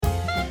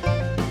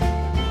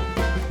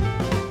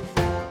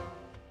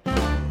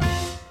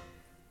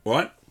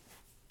Right?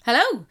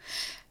 Hello.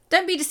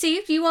 Don't be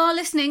deceived. You are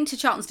listening to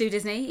Charlton's Do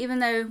Disney, even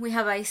though we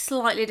have a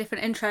slightly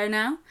different intro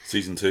now.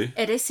 Season 2.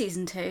 It is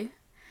season 2.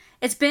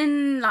 It's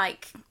been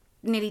like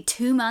nearly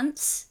 2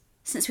 months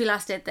since we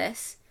last did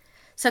this.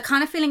 So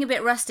kind of feeling a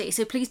bit rusty,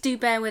 so please do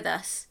bear with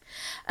us.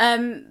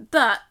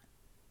 But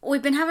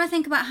we've been having to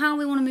think about how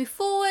we want to move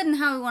forward and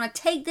how we want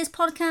to take this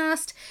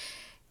podcast.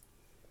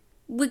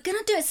 We're going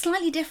to do it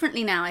slightly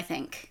differently now, I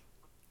think.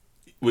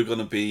 We're going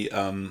to be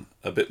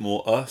a bit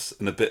more us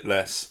and a bit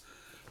less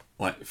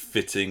like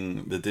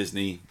fitting the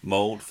Disney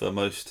mould for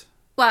most.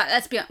 Well,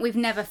 let's be honest, we've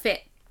never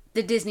fit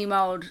the Disney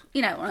mould,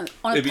 on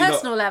a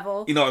personal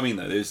level. You know what I mean,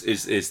 though?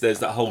 There's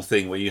that whole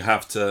thing where you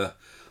have to,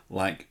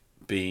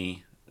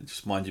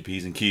 just mind your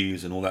P's and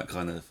Q's and all that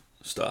kind of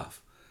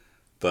stuff.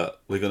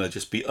 But we're going to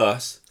just be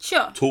us.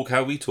 Sure. Talk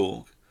how we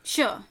talk.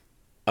 Sure.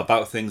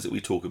 About things that we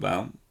talk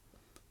about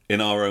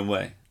in our own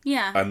way.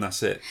 Yeah. And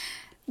that's it.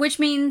 Which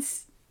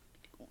means,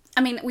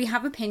 we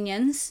have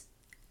opinions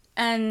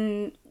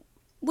and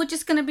we're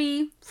just going to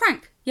be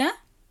frank, yeah?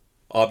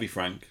 I'll be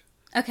Frank.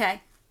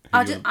 Okay.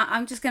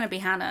 I'm just going to be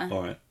Hannah.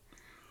 All right.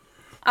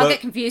 I'll get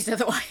confused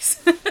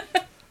otherwise.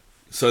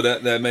 So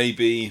there may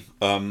be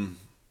a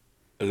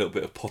little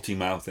bit of potty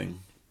mouthing.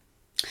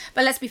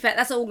 But let's be fair,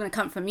 that's all going to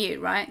come from you,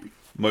 right?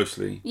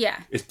 Mostly.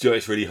 Yeah.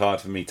 It's really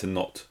hard for me to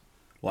not,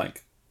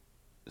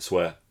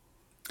 swear.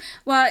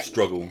 Well,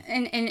 struggle.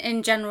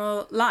 In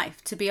general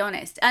life, to be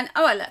honest. And,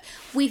 look,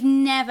 we've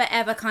never,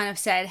 ever kind of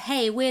said,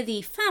 hey, we're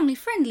the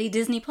family-friendly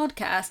Disney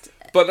podcast.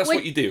 But that's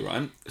what you do,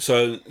 right?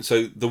 So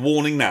the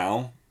warning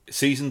now,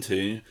 season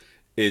 2,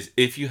 is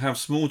if you have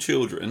small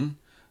children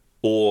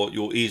or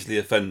you're easily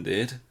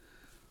offended,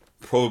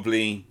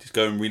 probably just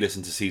go and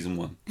re-listen to season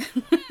 1.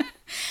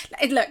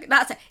 Look,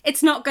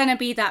 it's not going to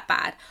be that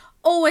bad.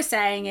 All we're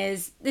saying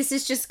is this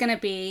is just going to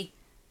be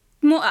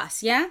more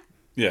us, yeah?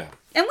 Yeah.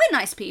 And we're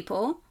nice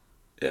people.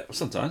 Yeah,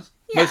 sometimes.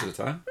 Yeah. Most of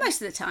the time.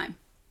 Most of the time.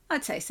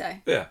 I'd say so.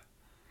 Yeah.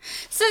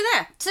 So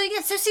there.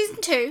 So season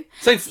 2.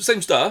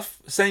 Same stuff.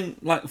 Same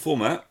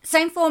format.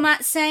 Same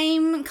format,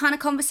 same kind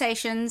of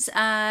conversations,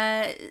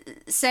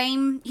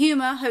 same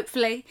humour,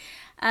 hopefully.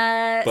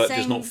 But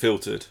just not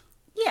filtered.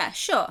 Yeah,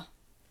 sure.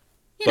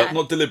 But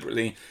not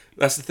deliberately.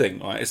 That's the thing,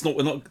 right? It's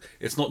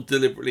not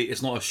deliberately.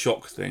 It's not a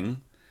shock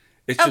thing.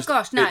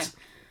 It's no.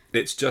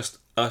 It's just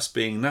us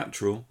being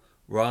natural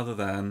rather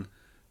than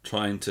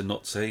trying to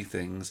not say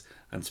things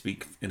and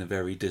speak in a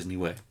very Disney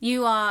way.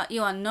 You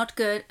are not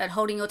good at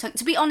holding your tongue.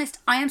 To be honest,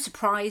 I am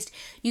surprised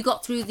you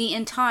got through the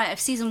entire of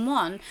season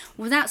 1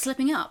 without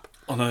slipping up.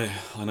 I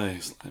know.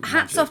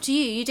 Hats off to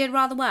you. You did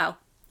rather well.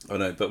 I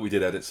know, but we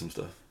did edit some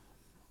stuff.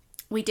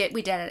 We did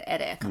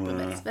edit a couple of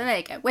minutes, but there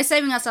you go. We're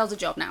saving ourselves a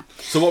job now.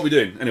 So what are we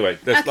doing? Anyway,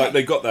 okay.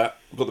 They got that.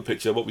 We've got the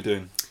picture. What are we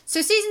doing?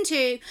 So season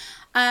 2,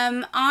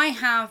 I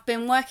have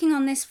been working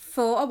on this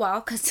for a while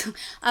because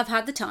I've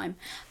had the time.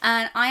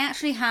 And I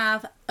actually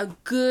have a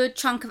good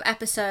chunk of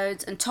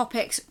episodes and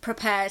topics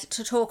prepared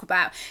to talk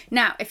about.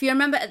 Now, if you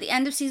remember at the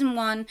end of season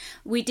 1,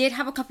 we did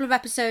have a couple of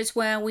episodes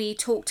where we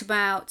talked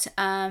about,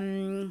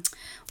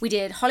 we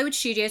did Hollywood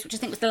Studios, which I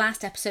think was the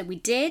last episode we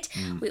did.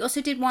 We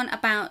also did one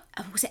about,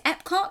 was it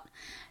Epcot?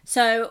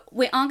 So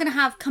we are going to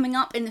have coming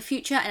up in the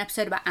future an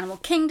episode about Animal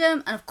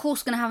Kingdom, and of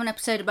course going to have an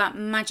episode about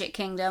Magic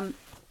Kingdom.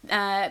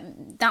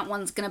 That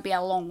one's going to be a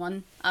long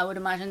one, I would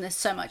imagine. There's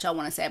so much I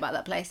want to say about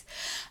that place.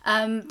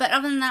 But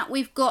other than that,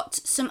 we've got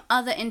some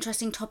other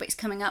interesting topics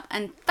coming up.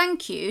 And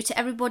thank you to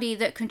everybody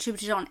that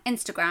contributed on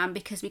Instagram,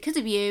 because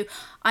of you,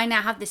 I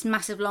now have this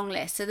massive long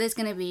list. So there's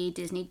going to be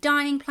Disney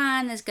Dining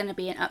Plan. There's going to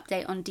be an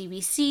update on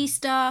DVC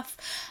stuff.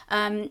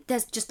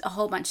 There's just a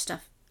whole bunch of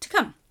stuff to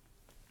come.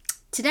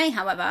 Today,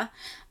 however,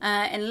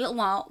 in a little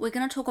while, we're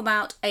going to talk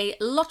about a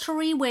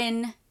lottery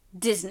win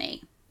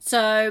Disney.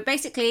 So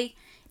basically,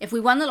 if we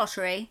won the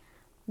lottery,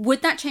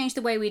 would that change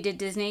the way we did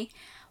Disney?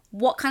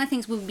 What kind of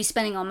things would we be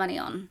spending our money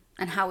on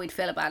and how we'd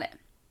feel about it?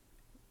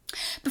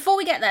 Before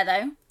we get there,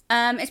 though,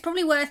 it's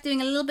probably worth doing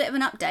a little bit of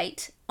an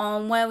update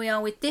on where we are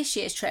with this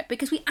year's trip,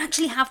 because we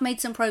actually have made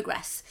some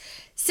progress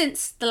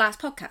since the last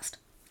podcast.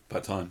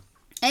 About time.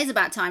 It is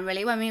about time,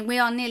 really.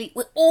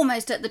 We're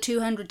almost at the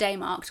 200-day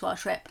mark to our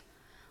trip,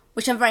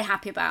 which I'm very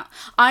happy about.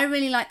 I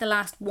really like the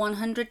last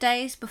 100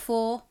 days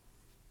before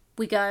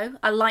we go.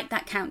 I like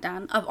that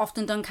countdown. I've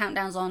often done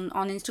countdowns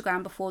on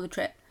Instagram before the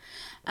trip.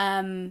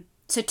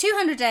 So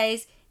 200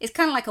 days is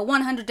kind of like a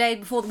 100 day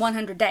before the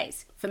 100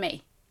 days for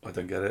me. I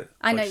don't get it.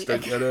 I know you you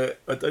don't get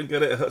it. I don't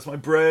get it. It hurts my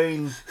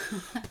brain.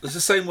 It's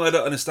the same way I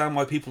don't understand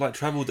why people like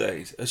travel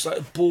days. It's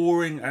like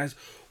boring as...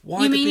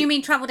 Why you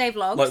mean travel day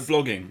vlogs? Like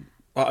vlogging.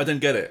 I don't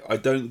get it. I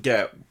don't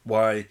get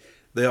why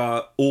they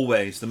are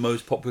always the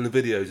most popular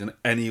videos in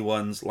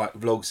anyone's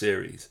vlog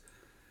series.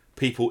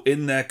 People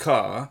in their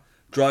car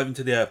driving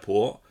to the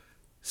airport,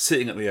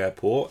 sitting at the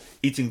airport,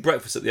 eating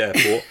breakfast at the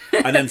airport,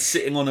 and then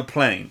sitting on a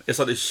plane. It's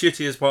like the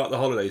shittiest part of the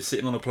holidays,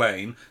 sitting on a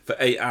plane for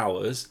 8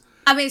 hours.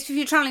 It's if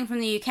you're travelling from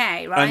the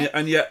UK, right?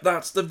 And yet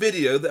that's the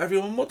video that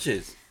everyone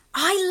watches.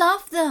 I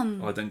love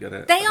them. I don't get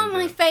it. They are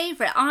my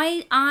favourite.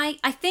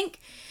 I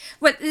think...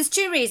 Well, there's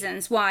 2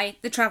 reasons why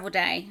the travel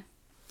day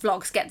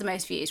vlogs get the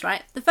most views,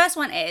 right? The first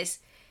one is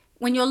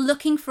when you're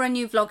looking for a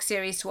new vlog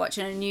series to watch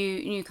and a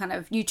new kind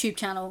of YouTube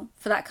channel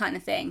for that kind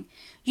of thing,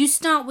 you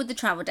start with the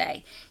travel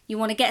day. You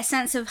want to get a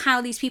sense of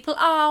how these people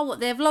are, what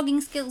their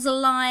vlogging skills are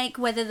like,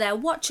 whether they're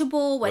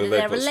watchable, whether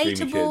they're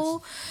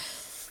relatable.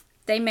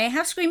 They may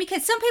have screamy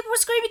kids. Some people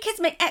with screamy kids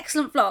make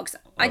excellent vlogs.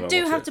 I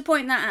do have to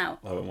point that out.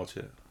 I won't watch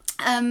it.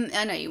 I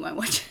know you won't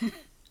watch it.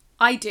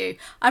 I do.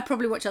 I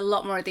probably watch a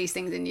lot more of these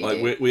things than you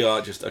do. We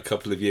are just a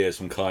couple of years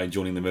from Kai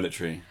joining the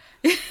military.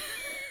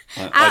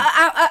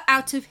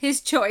 Out of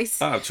his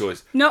choice. Out of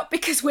choice. Not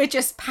because we're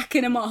just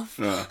packing him off.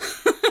 No.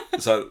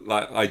 So,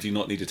 I do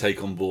not need to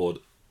take on board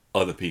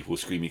other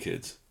people's screamy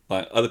kids.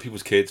 Other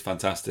people's kids,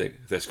 fantastic.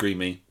 If they're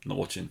screamy, not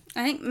watching.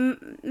 I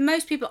think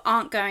most people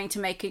aren't going to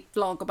make a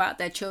vlog about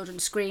their children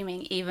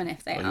screaming, even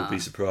if they are. You'll be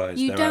surprised.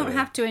 You don't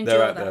have to endure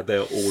They're that. out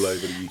there. They're all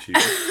over the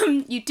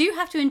YouTube. You do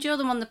have to endure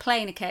them on the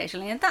plane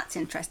occasionally, and that's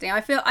interesting. I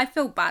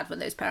feel bad for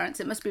those parents.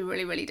 It must be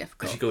really, really They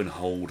difficult. should go and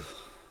hold.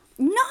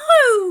 No,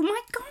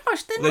 my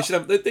gosh, they're They not. should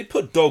have. They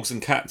put dogs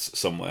and cats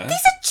somewhere. These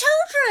are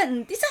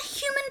children. These are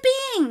human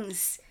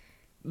beings.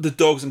 The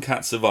dogs and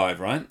cats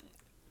survive, right?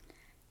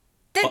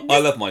 I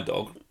love my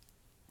dog.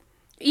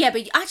 Yeah,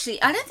 but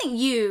actually, I don't think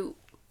you,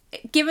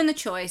 given the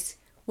choice,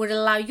 would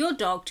allow your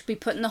dog to be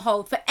put in the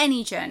hold for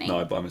any journey. No,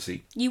 I buy him a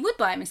seat. You would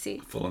buy him a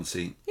seat. Full on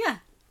seat. Yeah.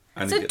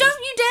 And So don't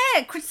you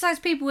dare criticise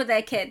people with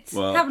their kids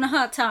having a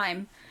hard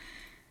time.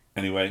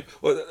 Anyway,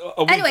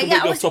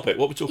 off topic.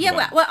 What we're talking about?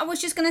 Yeah, well, I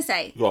was just going to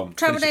say, Go on,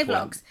 travel day finish your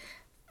point. vlogs.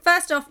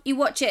 First off, you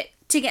watch it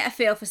to get a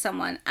feel for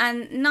someone,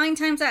 and 9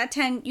 times out of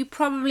 10, you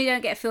probably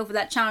don't get a feel for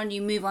that channel, and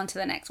you move on to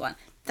the next one.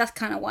 That's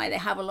kind of why they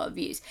have a lot of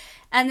views.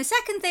 And the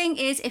second thing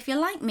is, if you're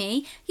like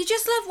me, you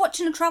just love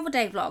watching a travel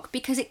day vlog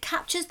because it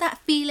captures that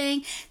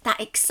feeling, that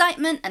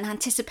excitement and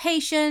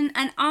anticipation.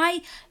 And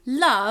I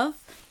love,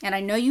 and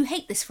I know you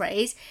hate this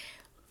phrase,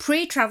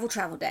 pre-travel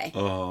travel day.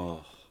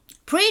 Oh.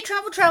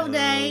 Pre-travel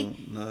day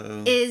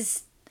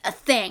is a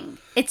thing.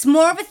 It's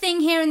more of a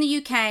thing here in the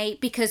UK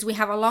because we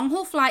have a long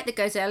haul flight that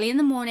goes early in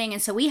the morning,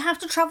 and so we have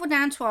to travel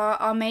down to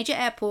our major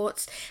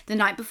airports the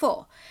night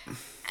before.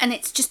 And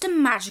it's just a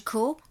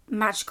magical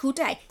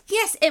day.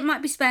 Yes, it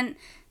might be spent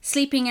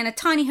sleeping in a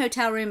tiny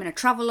hotel room in a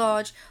travel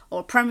lodge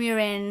or a Premier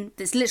Inn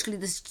that's literally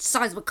the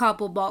size of a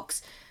cardboard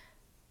box,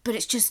 but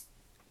it's just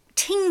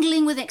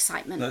tingling with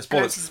excitement and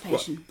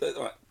anticipation.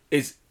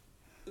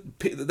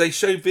 They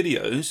show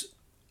videos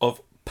of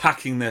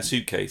packing their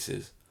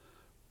suitcases,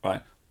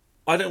 right?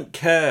 I don't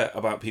care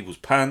about people's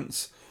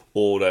pants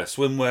or their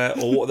swimwear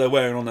or what they're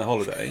wearing on their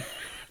holiday.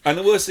 And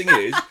the worst thing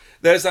is,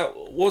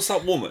 what's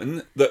that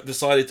woman that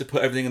decided to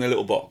put everything in a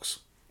little box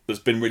that's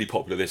been really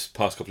popular this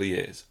past couple of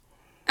years?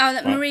 Oh,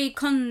 that Marie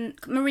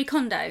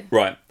Kondo.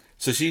 Right.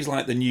 So she's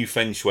like the new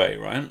Feng Shui,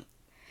 right?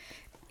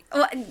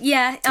 Oh,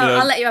 yeah,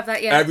 I'll let you have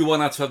that, yeah. Everyone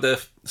had to have their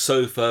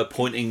sofa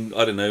pointing,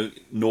 I don't know,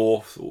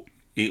 north, or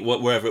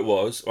wherever it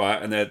was, right?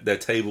 And their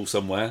table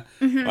somewhere,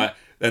 right?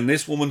 Then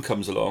this woman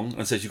comes along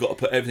and says, you've got to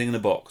put everything in a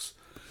box.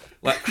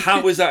 Like,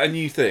 how is that a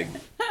new thing?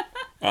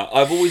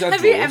 I've always had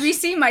drawers. Have you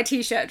seen my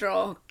t-shirt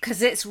drawer?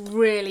 Because it's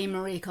really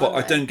Marie Kondo.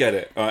 But I don't get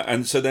it. Right?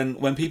 And so then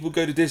when people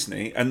go to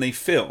Disney and they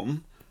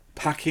film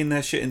packing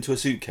their shit into a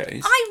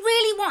suitcase... I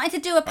really wanted to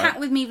do a pack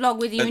with me vlog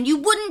with you and you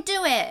wouldn't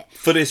do it.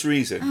 For this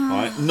reason,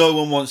 right? No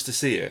one wants to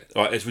see it.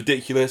 Right? It's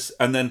ridiculous.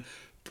 And then,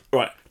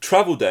 right,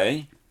 travel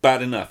day,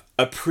 bad enough.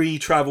 A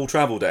pre-travel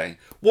travel day.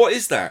 What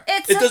is that?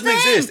 It doesn't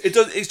exist.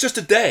 It's just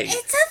a day. It's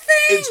a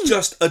thing. It's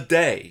just a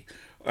day.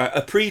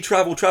 A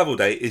pre-travel travel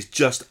day is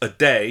just a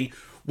day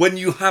when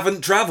you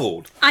haven't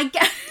travelled.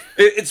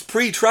 It's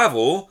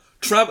pre-travel.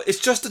 It's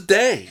just a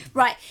day.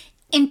 Right.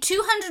 In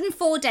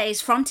 204 days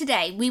from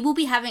today, we will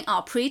be having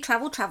our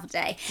pre-travel travel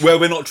day. Where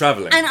we're not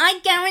travelling. And I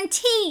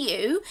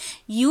guarantee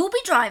you will be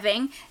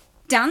driving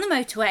down the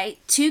motorway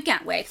to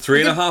Gatwick.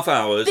 3.5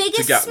 hours to Gatwick.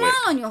 Biggest smile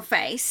on your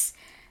face.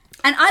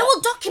 And I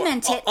will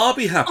document it I'll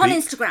be happy. on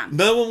Instagram.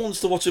 No one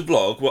wants to watch a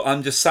vlog where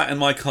I'm just sat in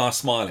my car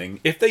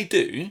smiling. If they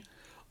do,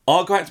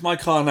 I'll go out to my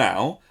car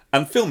now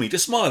and film me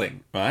just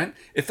smiling, right?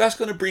 If that's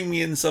going to bring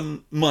me in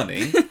some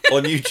money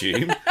on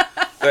YouTube,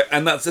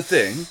 and that's the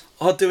thing,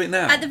 I'll do it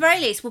now. At the very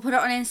least, we'll put it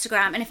on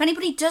Instagram. And if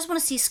anybody does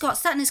want to see Scott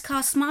sat in his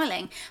car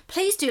smiling,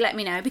 please do let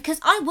me know because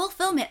I will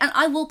film it and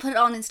I will put it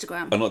on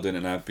Instagram. I'm not doing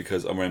it now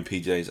because I'm wearing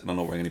PJs and I'm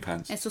not wearing any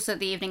pants. It's also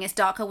the evening. It's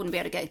dark. I wouldn't be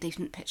able to get a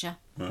decent picture.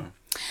 No.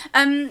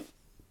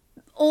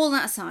 All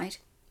that aside,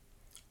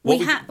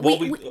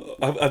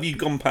 have you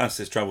gone past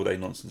this travel day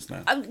nonsense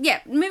now? Yeah,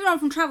 moving on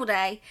from travel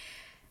day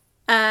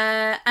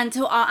and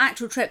to our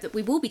actual trip that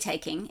we will be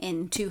taking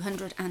in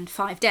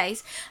 205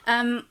 days,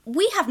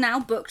 we have now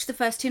booked the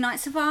first 2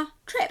 nights of our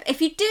trip. If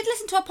you did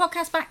listen to our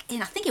podcast back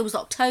in, I think it was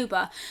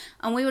October,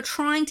 and we were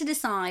trying to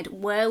decide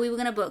where we were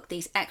going to book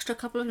these extra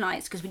couple of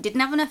nights because we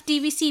didn't have enough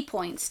DVC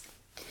points.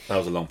 That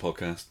was a long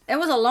podcast. It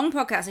was a long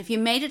podcast. If you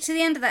made it to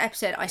the end of that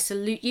episode, I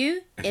salute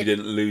you. If you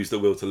didn't lose the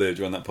will to live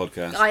during that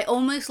podcast. I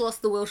almost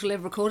lost the will to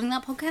live recording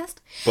that podcast.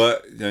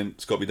 But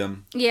it's got to be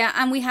done. Yeah,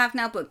 and we have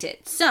now booked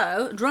it.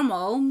 So, drum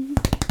roll.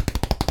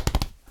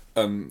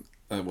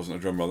 It wasn't a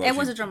drum roll. It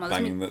was a drum roll.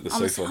 Banging the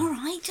sofa. All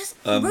right, just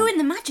ruin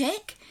the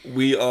magic.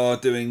 We are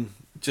doing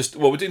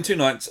we're doing 2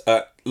 nights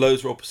at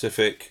Lowe's Royal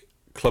Pacific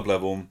Club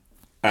level,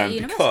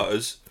 and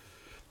because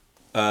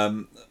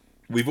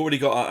we've already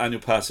got our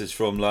annual passes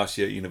from last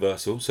year at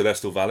Universal, so they're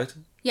still valid.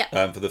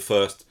 Yeah. For the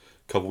first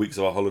couple of weeks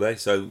of our holiday,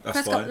 so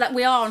that's fine.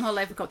 We are on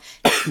holiday for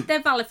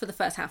they're valid for the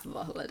first half of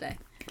our holiday.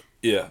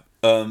 Yeah.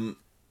 And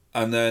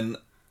then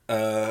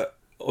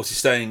obviously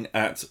staying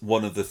at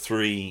one of the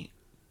 3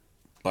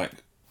 like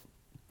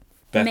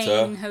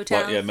better main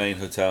hotels. Main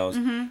hotels.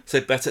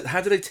 So better. How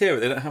do they tier it?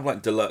 They don't have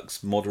like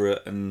deluxe,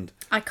 moderate, and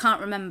I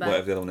can't remember.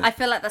 Whatever the other one is. I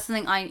feel like that's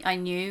something I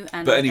knew.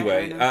 And but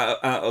anyway,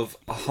 out of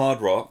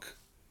Hard Rock,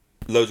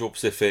 Lowe's Royal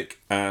Pacific,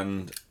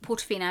 and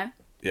Portofino.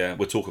 Yeah,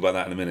 we'll talk about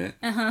that in a minute.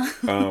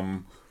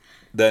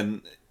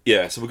 Then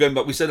so we're going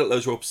back. We stayed at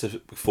Lowe's Royal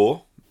Pacific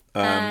before.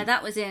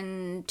 That was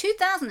in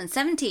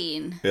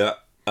 2017. Yeah.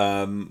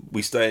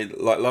 We stayed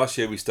like last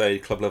year. We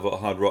stayed club level at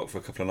Hard Rock for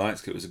a couple of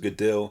nights 'cause it was a good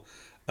deal.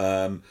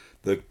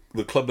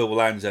 The club level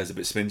lounge there is a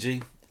bit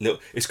spingy.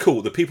 It's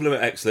cool. The people are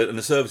excellent and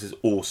the service is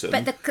awesome.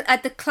 But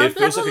the club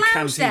level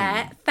lounge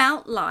there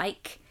felt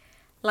like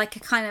a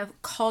kind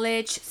of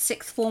college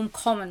sixth form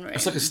common room.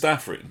 It's like a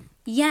staff room.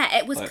 Yeah,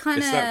 it was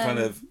kind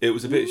of. It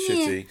was a bit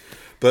shitty,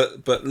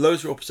 but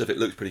Lowe's Royal Pacific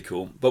looks pretty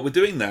cool. But we're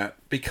doing that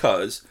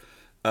because,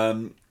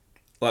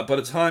 like, by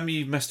the time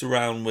you've messed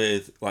around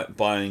with like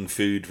buying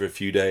food for a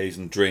few days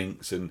and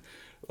drinks and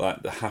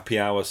like the happy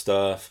hour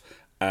stuff,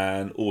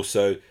 and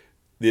also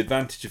the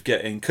advantage of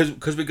getting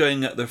because we're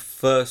going at the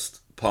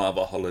first part of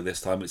our holiday this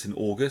time. It's in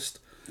August.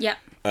 Yeah.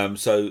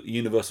 So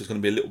Universal's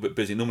going to be a little bit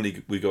busy.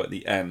 Normally we go at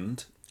the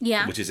end.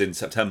 Yeah. Which is in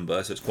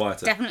September, so it's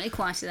quieter. Definitely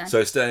quieter then.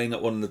 So staying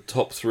at one of the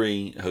top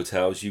 3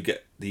 hotels, you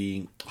get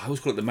I always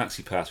call it the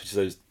Maxi Pass, which is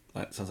those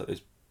sounds like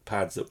those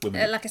pads that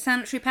women like a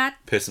sanitary pad.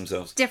 Piss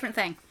themselves. Different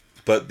thing.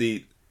 But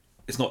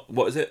it's not,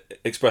 what is it?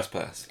 Express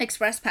Pass.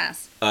 Express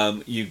Pass.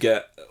 You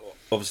get,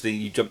 obviously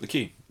you jump the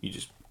queue. You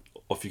just,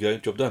 off you go,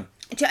 job done.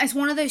 It's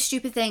one of those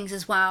stupid things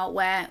as well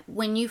where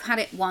when you've had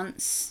it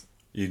once,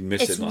 you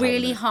miss it's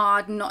really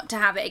hard not to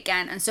have it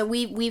again. And so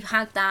we've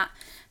had that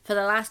for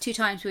the last 2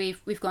 times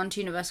we've gone to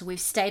Universal. We've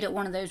stayed at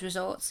one of those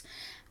resorts,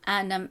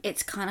 and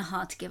it's kind of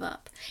hard to give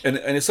up. And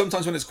it's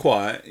sometimes when it's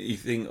quiet, you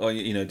think, oh,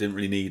 didn't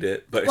really need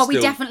it. But we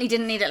definitely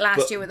didn't need it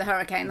last year with the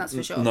hurricane, that's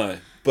for sure. No,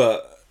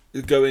 but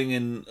going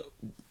in,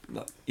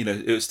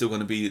 it was still going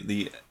to be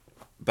the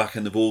back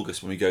end of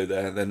August when we go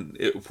there. Then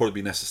it will probably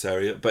be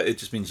necessary. But it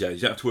just means you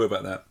don't have to worry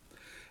about that.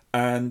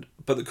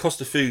 But the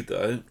cost of food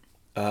though,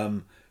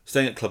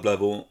 staying at club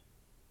level,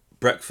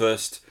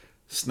 breakfast,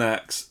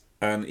 snacks,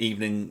 and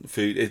evening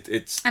food.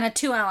 It's and a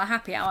 2-hour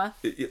happy hour.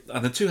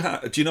 And the 2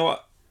 hours. Do you know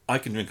what? I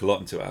can drink a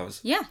lot in 2 hours.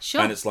 Yeah, sure.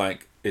 And it's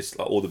like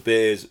all the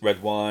beers,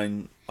 red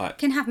wine.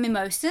 Can have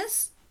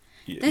mimosas.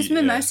 There's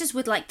mimosas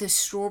with like the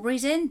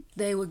strawberries in.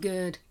 They were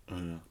good. Oh,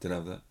 yeah, didn't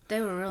have that.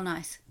 They were real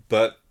nice.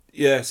 But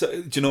yeah,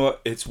 so do you know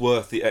what? It's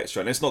worth the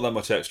extra, and it's not that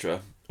much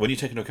extra when you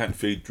take into account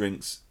food,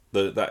 drinks,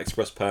 that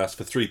Express Pass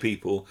for 3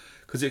 people.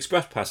 Because the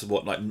Express Pass is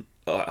what, like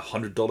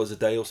 $100 a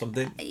day or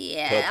something?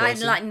 Yeah, I'd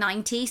like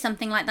 90,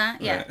 something like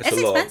that. Yeah, it's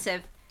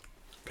expensive.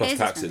 Plus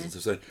taxes and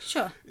stuff.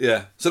 Sure.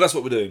 Yeah, so that's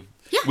what we're doing.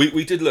 Yeah.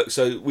 We did look.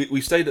 So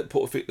we stayed at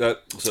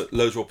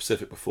Lowe's Royal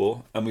Pacific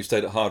before, and we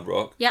stayed at Hard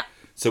Rock. Yeah.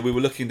 So we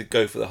were looking to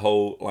go for the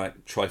whole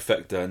like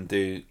trifecta and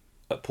do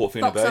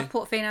Portofino Bay. Box of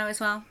Portofino as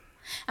well.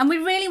 And we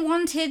really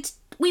wanted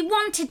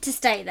to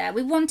stay there.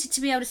 We wanted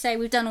to be able to say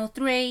we've done all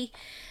 3.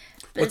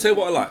 I'll tell you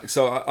what I like.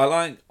 So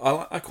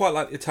I quite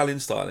like the Italian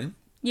styling.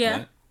 Yeah.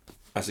 Right,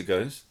 as it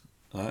goes.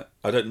 Right.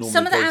 I don't normally.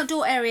 Some of the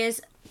outdoor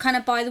areas, kind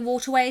of by the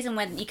waterways and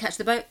when you catch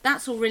the boat,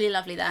 that's all really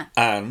lovely there.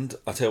 And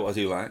I tell you what I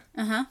do like.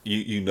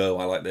 You know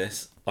I like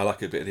this. I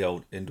like a bit of the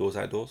old indoors,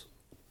 outdoors.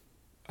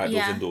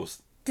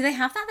 Indoors. Do they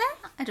have that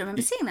there? I don't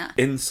remember seeing that.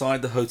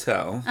 Inside the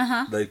hotel,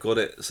 they've got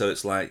it so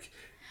it's like.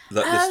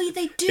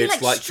 They do.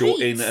 It's like streets.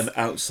 you're in an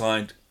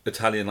outside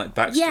Italian like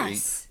back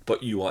street,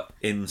 but you are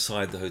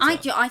inside the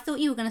hotel. I thought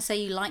you were going to say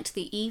you liked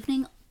the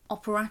evening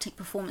operatic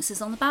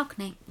performances on the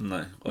balcony.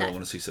 No, I don't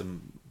want to see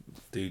some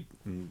dude.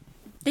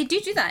 They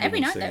do that every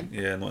night though.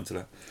 Yeah, not into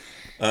that.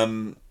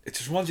 It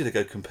just reminds you to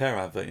Go Compare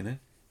advert,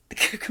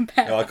 Go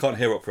Compare. No, I can't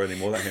hear opera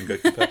anymore. That can Go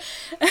Compare.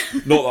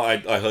 Not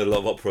that I heard a lot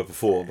of opera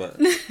before, but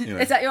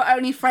Is that your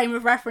only frame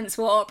of reference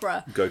for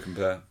opera? Go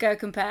Compare. Go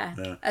Compare.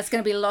 Yeah. That's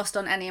going to be lost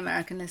on any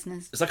American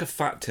listeners. It's like a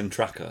fat Tim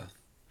Tracker.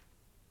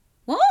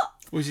 What?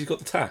 Well, he's got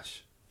the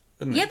tash,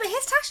 hasn't he? Yeah, but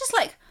his tash is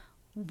like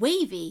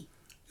wavy.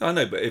 I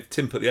know, but if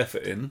Tim put the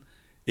effort in,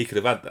 he could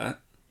have had that.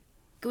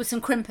 With some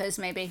crimpers,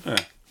 maybe. Yeah.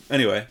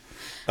 Anyway,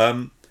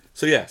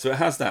 so it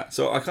has that.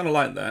 So I kind of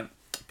like that.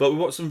 But we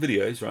watched some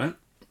videos, right?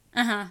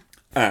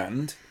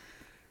 And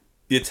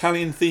the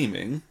Italian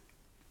theming,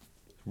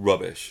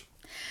 rubbish.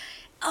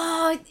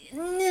 Oh,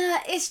 no,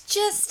 it's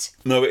just...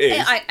 No, it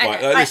is.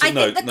 I think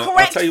the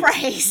correct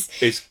phrase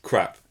is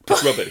crap.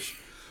 It's rubbish.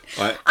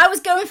 Right? I was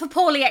going for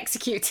poorly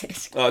executed.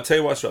 I'll tell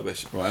you why it's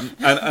rubbish, right?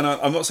 And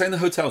I'm not saying the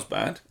hotel's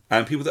bad,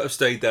 and people that have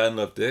stayed there and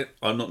loved it,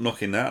 I'm not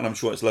knocking that, and I'm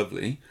sure it's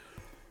lovely.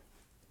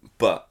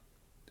 But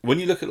when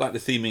you look at like the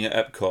theming at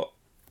Epcot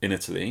in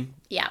Italy,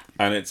 Yeah.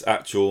 and it's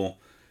actual,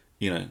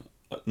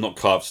 not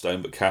carved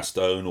stone but cast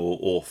stone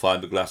or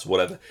fiberglass or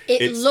whatever.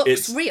 It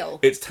looks real.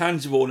 It's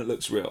tangible and it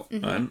looks real,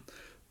 right?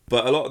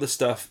 But a lot of the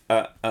stuff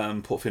at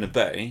Portofino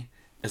Bay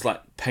is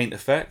like paint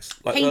effects.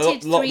 Like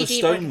Painted a lot of the 3D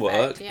stonework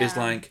effect, yeah. is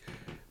like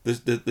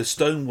the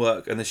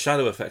stonework and the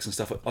shadow effects and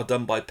stuff are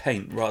done by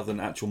paint rather than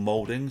actual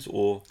mouldings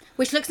or.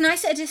 Which looks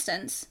nice at a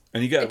distance.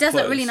 And you get It does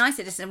close, look really nice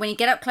at a distance. When you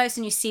get up close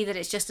and you see that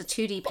it's just a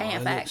 2D paint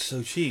It effect. looks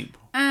so cheap.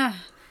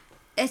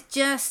 It's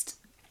just...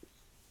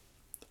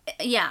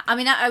 Yeah, I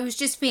mean, I was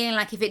just feeling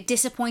like if it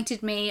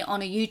disappointed me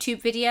on a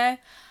YouTube video,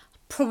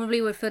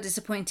 probably would feel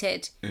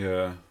disappointed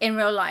Yeah. in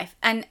real life.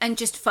 And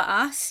just for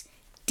us,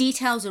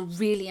 details are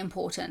really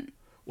important.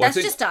 Well, I That's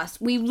think- just us.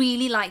 We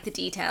really like the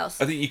details.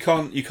 I think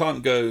you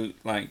can't go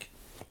like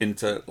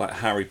into like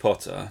Harry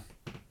Potter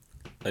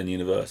and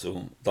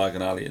Universal,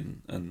 Diagon Alley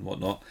and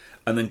whatnot,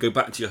 and then go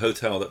back to your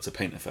hotel that's a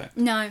paint effect.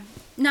 No,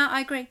 I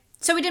agree.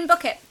 So we didn't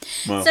book it.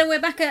 Well. So we're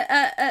back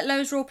at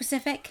Lowe's Royal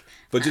Pacific.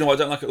 But do you know what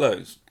I don't like at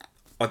Lowe's?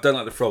 I don't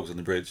like the frogs on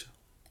the bridge.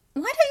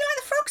 Why don't you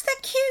like the frogs? They're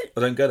cute. I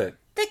don't get it.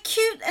 They're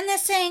cute and they're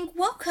saying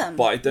welcome.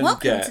 But I don't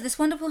welcome get- to this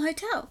wonderful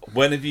hotel.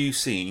 When have you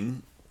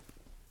seen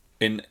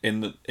in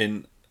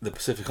the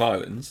Pacific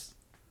Islands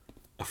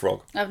a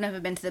frog? I've never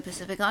been to the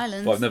Pacific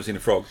Islands. Well, I've never seen a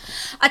frog.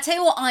 I tell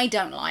you what I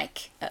don't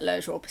like at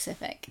Lowe's Royal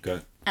Pacific.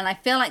 Go. And I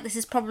feel like this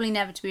is probably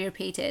never to be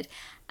repeated.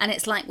 And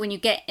it's like when you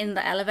get in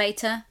the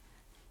elevator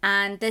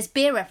and there's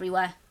beer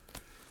everywhere.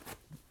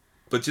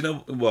 But do you know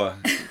what?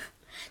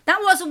 That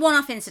was a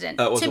one-off incident.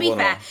 That was to a be fair,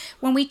 one-off.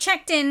 when we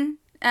checked in,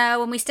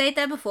 when we stayed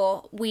there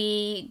before,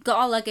 we got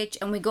our luggage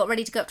and we got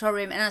ready to go up to our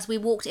room. And as we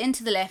walked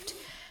into the lift,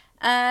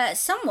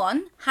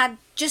 someone had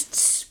just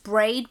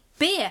sprayed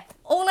beer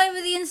all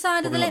over the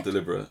inside of Probably the not lift.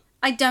 deliberate.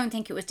 I don't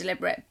think it was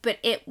deliberate, but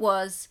it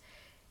was.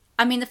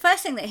 I mean, the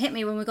first thing that hit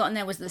me when we got in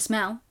there was the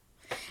smell.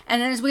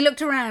 And then as we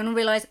looked around and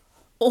realised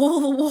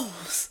all the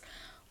walls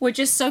were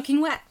just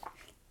soaking wet.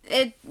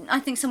 I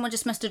think someone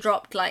just must have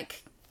dropped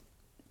like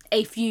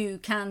a few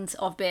cans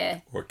of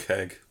beer. Or a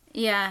keg.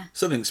 Yeah.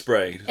 Something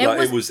sprayed.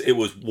 It It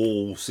was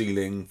wall,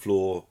 ceiling,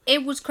 floor.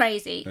 It was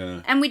crazy.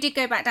 Yeah. And we did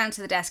go back down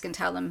to the desk and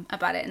tell them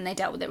about it and they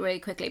dealt with it really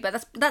quickly.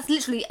 But that's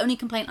literally the only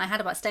complaint I had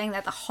about staying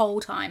there the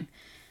whole time.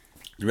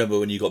 You remember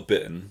when you got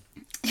bitten?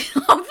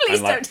 Oh, please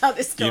And, like, don't tell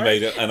this story. You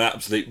made an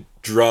absolute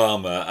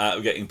drama out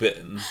of getting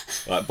bitten,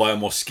 like by a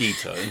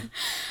mosquito,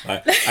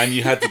 right? And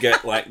you had to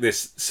get like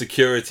this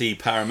security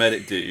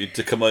paramedic dude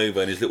to come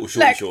over in his little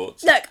short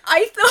shorts. Look,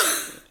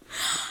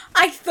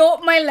 I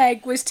thought my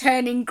leg was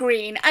turning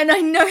green, and I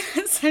know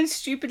that sounds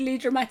stupidly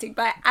dramatic,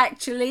 but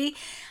actually,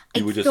 I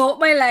thought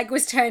my leg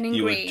was turning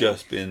You green. had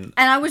just been,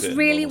 and I was bitten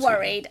really by a mosquito.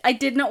 worried. I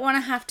did not want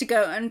to have to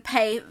go and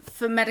pay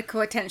for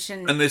medical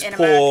attention. And this in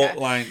poor America.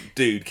 like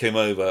dude came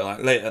over like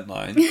late at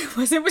night. It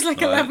was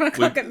like 11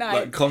 o'clock at night.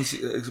 Like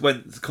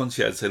went to the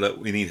concierge say, look,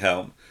 we need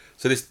help.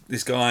 So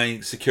this guy,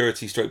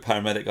 security stroke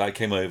paramedic guy,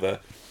 came over,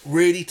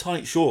 really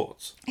tight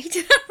shorts, He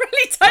did have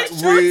really tight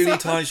shorts really on.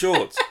 tight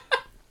shorts.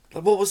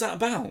 Like, what was that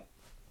about?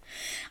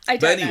 I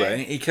But don't anyway,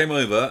 know. he came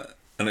over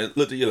and it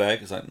looked at your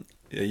leg. It's like,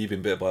 yeah, you've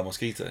been bitten by a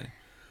mosquito.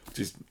 Which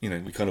is, we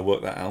kind of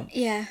worked that out.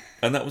 Yeah.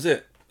 And that was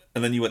it.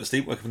 And then you went to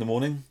sleep, woke up in the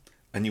morning,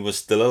 and you were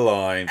still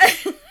alive.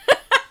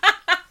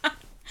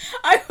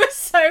 I was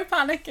so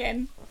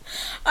panicking.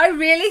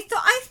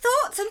 I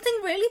thought something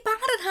really bad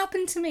had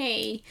happened to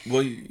me.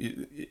 Well,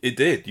 it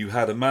did. You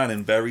had a man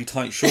in very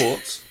tight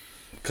shorts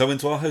come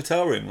into our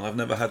hotel room. I've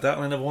never had that,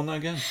 and I never want that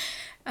again.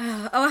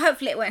 Oh,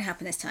 hopefully it won't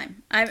happen this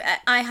time.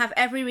 I have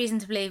every reason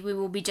to believe we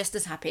will be just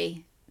as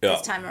happy Yeah.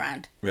 this time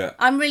around. Yeah.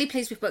 I'm really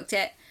pleased we've booked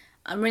it.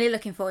 I'm really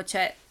looking forward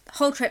to it. The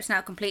whole trip's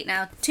now complete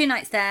now. 2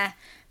 nights there,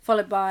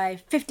 followed by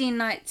 15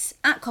 nights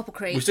at Copper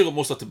Creek. We've still got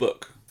more stuff to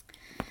book.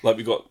 Like,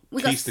 we got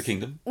We Keys got- to the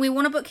Kingdom. We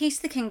want to book Keys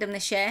to the Kingdom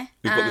this year.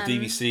 We've got the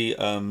DVC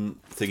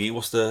thingy.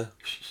 What's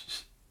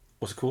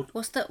it called?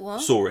 What's that?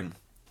 What? Soaring.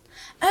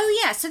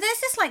 Oh yeah, so there's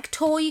this like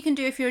tour you can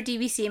do if you're a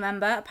DVC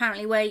member,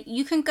 apparently, where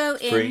you can go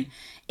in. Free.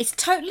 It's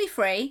totally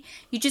free.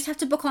 You just have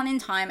to book on in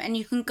time, and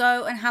you can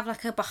go and have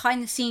like a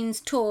behind the scenes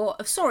tour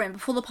of Soaring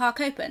before the park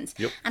opens.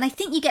 Yep. And I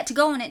think you get to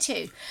go on it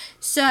too.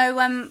 So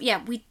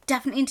yeah, we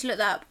definitely need to look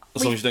that up.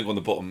 As long as you don't go on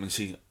the bottom and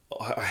see.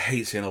 I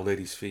hate seeing old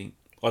ladies' feet.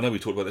 I know we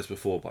talked about this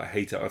before, but I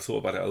hate it. I've thought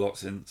about it a lot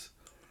since.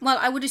 Well,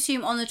 I would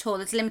assume on the tour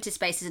there's limited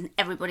spaces and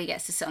everybody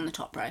gets to sit on the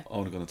top row. I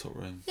want to go on the top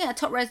row. Yeah,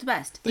 top row's the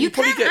best. But you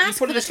probably ask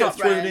for the just get top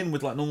thrown row. in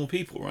with like normal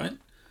people, right?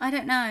 I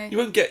don't know. You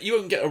won't get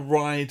a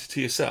ride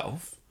to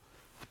yourself,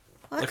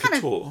 Well, like that kind a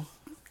of tour.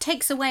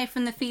 takes away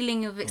from the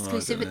feeling of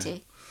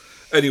exclusivity.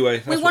 Anyway,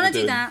 that's We what want we're to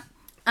do doing.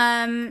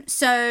 that.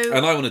 So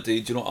And I want to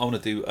do. Do you know what I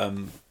want to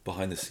do?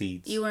 Behind the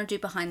seeds. you want to do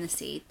behind the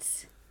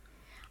scenes.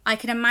 I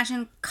can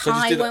imagine So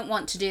just Kai do that- won't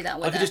want to do that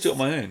with I could us. just do it on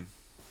my own.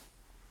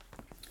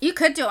 You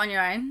could do it on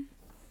your own.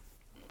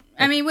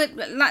 I mean,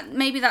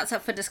 maybe that's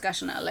up for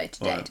discussion at a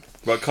later date.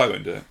 Right, Kai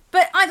won't do it.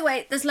 But either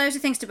way, there's loads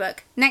of things to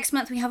book. Next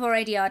month we have our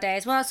ADR day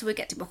as well, so we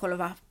get to book all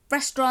of our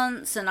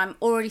restaurants, and I'm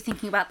already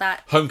thinking about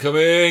that.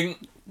 Homecoming.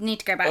 need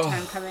to go back to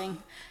Homecoming.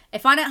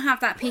 If I don't have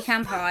that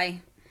pecan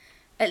pie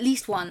at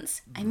least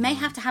once, I may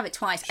have to have it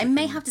twice. I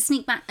may have to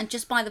sneak back and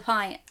just buy the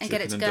pie and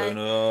get it to go.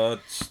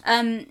 Donuts.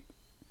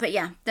 But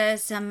yeah,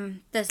 there's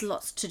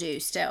lots to do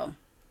still.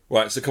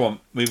 Right, so come on,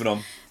 moving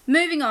on.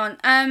 Moving on.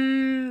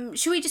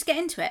 Should we just get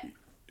into it?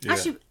 Yeah.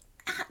 Actually,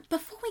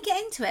 before we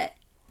get into it,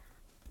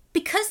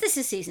 because this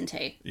is season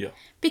 2,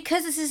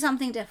 because this is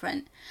something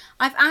different,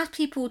 I've asked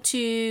people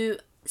to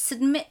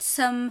submit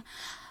some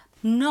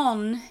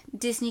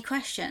non-Disney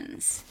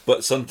questions.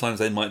 But sometimes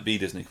they might be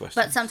Disney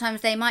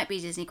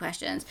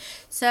questions.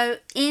 So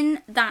in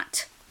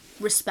that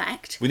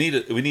respect, we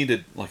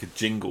needed like a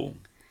jingle,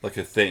 like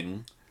a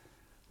thing,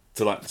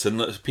 to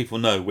let people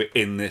know we're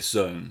in this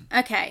zone.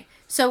 Okay,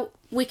 so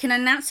we can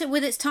announce it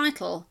with its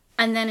title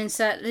and then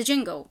insert the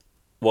jingle.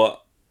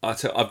 Well,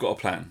 I've got a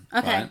plan.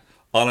 Okay. Right?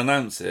 I'll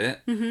announce it,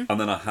 and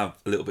then I'll have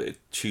a little bit of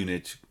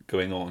tunage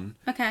going on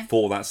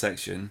for that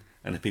section,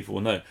 and if people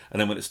will know.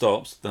 And then when it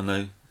stops, they'll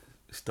know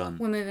it's done.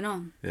 We're moving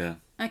on. Yeah.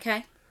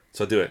 Okay.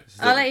 So do it.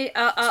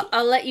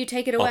 I'll let you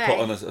take it away. I'll put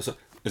on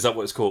is that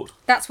what it's called?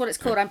 That's what it's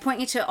called. I'm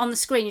pointing to it on the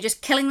screen. You're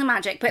just killing the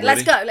magic. But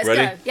Ready? let's go.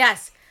 Ready?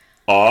 Yes.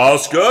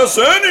 Ask us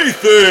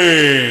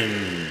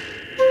anything!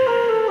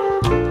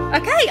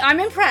 Okay, I'm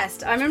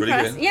impressed.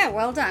 good. Yeah,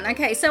 well done.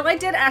 Okay, so I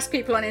did ask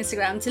people on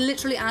Instagram to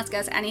literally ask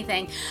us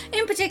anything,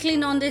 in particularly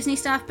non-Disney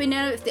stuff, but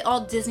if the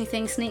odd Disney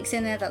thing sneaks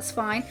in there, that's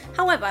fine.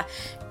 However,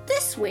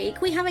 this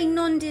week we have a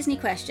non-Disney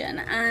question,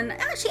 and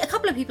actually a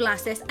couple of people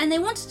asked this, and they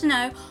wanted to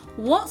know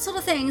what sort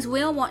of things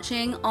we are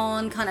watching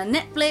on kind of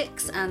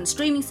Netflix and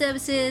streaming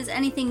services,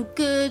 anything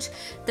good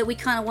that we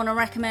kind of want to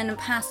recommend and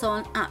pass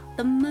on at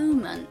the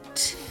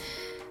moment.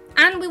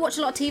 And we watch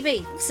a lot of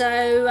TV,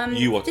 so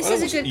this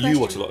is a good question. You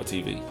watch a lot of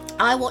TV.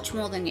 I watch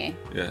more than you.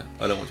 Yeah,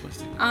 I don't watch much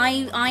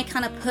TV. I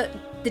kind of put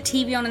the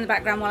TV on in the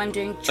background while I'm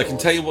doing chores. I can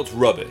tell you what's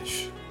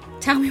rubbish.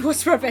 Tell me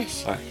what's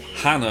rubbish.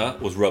 Hannah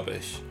was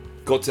rubbish.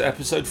 Got to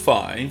episode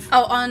 5.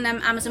 Oh, on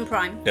Amazon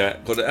Prime. Yeah,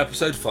 got to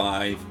episode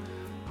 5,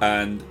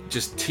 and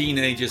just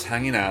teenagers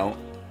hanging out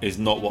is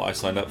not what I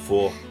signed up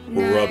for.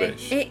 No,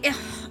 Rubbish.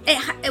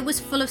 It was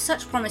full of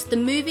such promise. The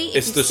movie,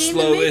 It's if the you've seen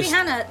slowest- the movie,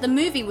 Hannah, the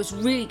movie was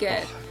really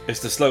good. It's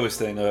the slowest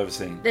thing I've ever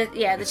seen. The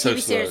It's so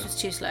TV series slow. was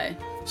too slow.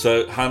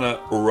 So Hannah,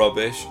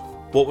 rubbish.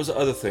 What was the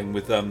other thing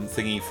with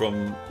thingy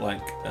from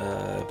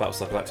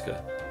Battlestar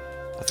Galactica?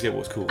 I forget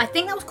what it's called. I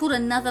think that was called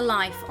Another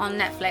Life on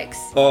Netflix.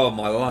 Oh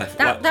my life!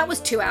 That was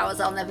 2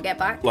 hours I'll never get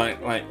back. Like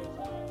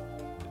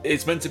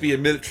it's meant to be a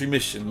military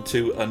mission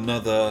to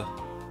another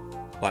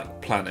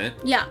planet,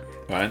 Yeah.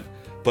 right?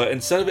 But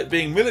instead of it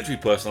being military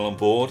personnel on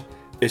board,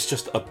 it's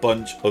just a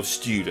bunch of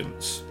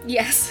students.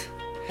 Yes.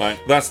 Right?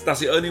 That's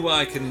the only way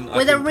I can. With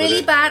I a can put really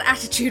it. bad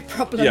attitude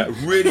problem. Yeah,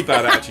 really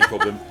bad attitude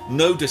problem.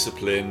 No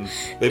discipline.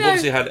 They've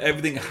obviously had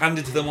everything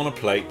handed to them on a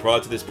plate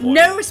prior to this point.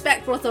 No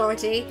respect for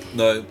authority.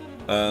 No.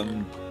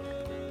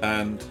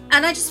 And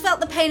I just felt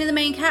the pain of the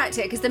main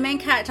character, because the main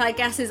character, I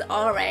guess, is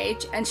our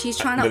age, and she's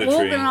trying to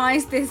Military.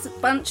 organise this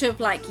bunch of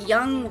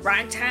young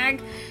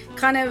ragtag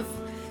kind of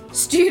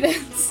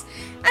students,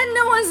 and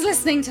no one's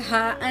listening to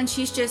her, and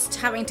she's just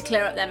having to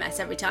clear up their mess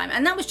every time.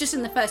 And that was just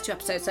in the first 2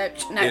 episodes, so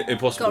no,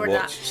 impossible got to rid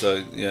of watch. that.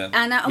 So yeah.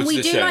 And Which we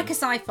is do shame. like a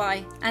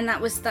sci-fi, and that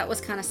was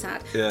kind of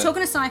sad. Yeah.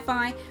 Talking of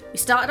sci-fi, we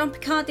started on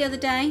Picard the other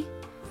day.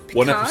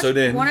 One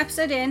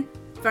episode in.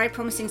 Very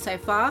promising so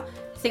far.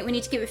 I think we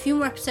need to give it a few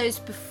more episodes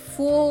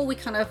before we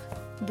kind of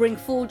bring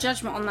full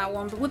judgment on that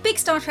one. But we're big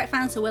Star Trek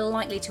fans, so we're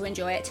likely to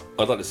enjoy it.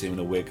 I'd like to see him in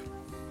a wig.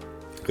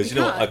 Because you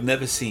know what? Picard? I've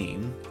never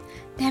seen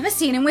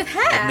him with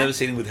hair. I've never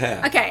seen him with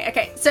hair.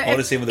 Okay. So I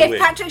wanna see him with a if wig.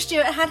 Patrick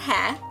Stewart had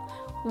hair,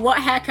 what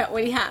haircut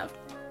would he have?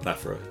 An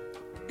afro.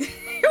 He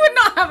would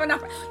not have an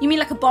afro. You mean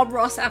like a Bob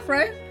Ross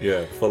afro?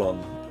 Yeah, full on.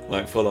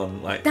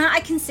 That I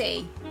can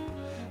see.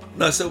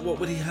 No, so what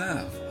would he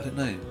have? I don't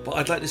know. But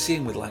I'd like to see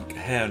him with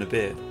hair and a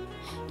beard.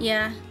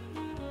 Yeah.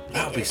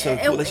 That would be so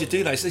cool. They should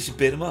do that. They should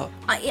beard him up.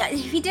 Yeah,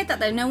 if he did that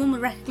though, no one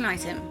would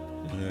recognise him.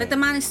 Yeah. But the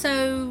man is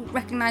so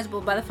recognisable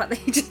by the fact that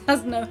he just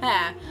has no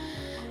hair.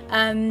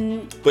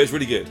 But it's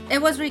really good. It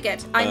was really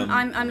good.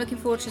 I'm looking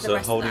forward to the So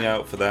rest holding of that.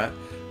 out for that.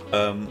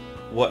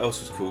 What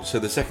else was cool? So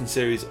the second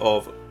series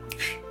of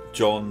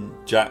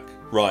Jack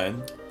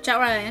Ryan. Jack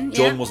Ryan.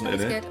 John yeah, wasn't that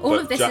was in it, good. All but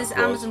of this Jack is was.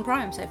 Amazon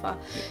Prime so far.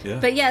 Yeah.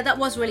 But yeah, that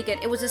was really good.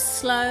 It was a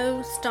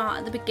slow start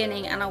at the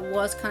beginning, and I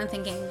was kind of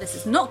thinking this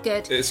is not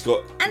good. It's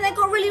got And they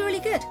got really, really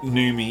good.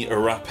 Numi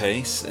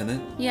Arapace in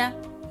it. Yeah,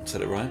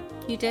 Said it right?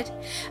 you did.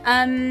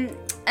 And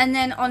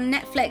then on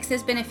Netflix,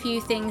 there's been a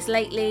few things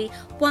lately.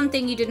 One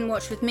thing you didn't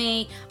watch with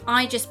me,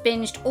 I just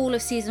binged all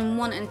of season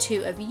 1 and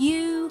 2 of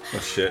You. Oh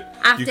shit.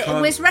 After You it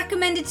can't- was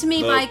recommended to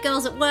me No. by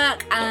girls at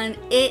work, and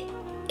it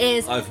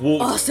is I've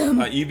walked.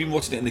 awesome. You've been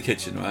watching it in the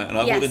kitchen, right? And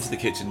I Yes. walked into the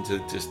kitchen to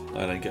just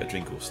get a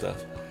drink or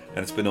stuff,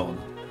 and it's been on.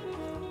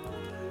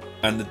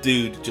 And the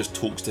dude just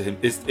talks to him.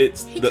 He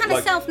kind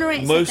of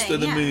self-narrates the most thing,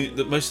 of the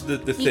yeah. most of the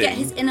You thing. get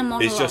his inner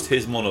monologue. It's just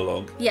his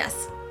monologue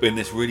Yes, in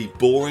this really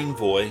boring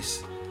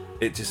voice.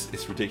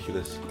 It's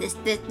ridiculous.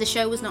 the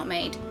show was not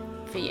made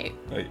for you.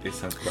 It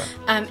sounds great.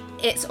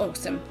 It's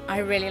awesome. I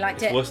really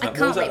liked it. What I was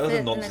can't that wait other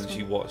for nonsense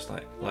you watched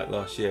like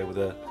last year with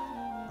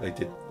they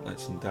did like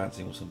some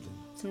dancing or something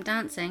some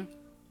dancing.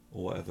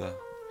 or whatever?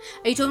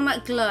 Are you talking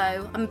about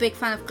Glow? I'm a big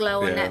fan of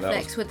Glow on Yeah, that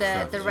Netflix was with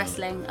crap the as well.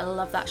 wrestling. I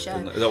love that show.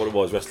 Is that what it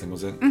was? Wrestling,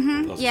 was it?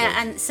 Mm-hmm.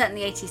 Yeah, and set in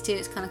the 80s too.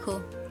 It's kind of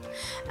cool.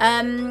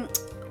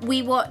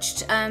 We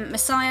watched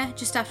Messiah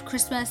just after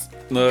Christmas.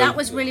 No, that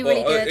was really,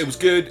 really good. It was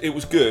good. It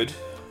was good.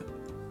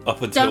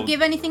 Up until. Don't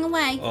give anything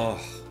away. Oh.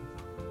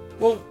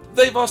 Well,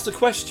 they've asked a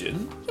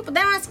question. Yeah, but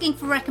they're asking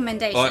for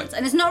recommendations,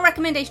 and it's not a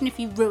recommendation if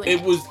you ruin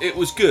it. It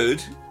was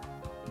good,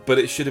 but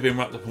it should have been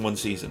wrapped up in one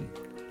season.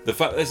 The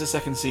fact that there's a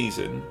second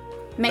season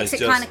makes it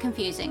kind of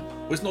confusing.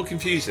 Well, it's not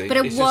confusing, but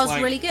it it's was just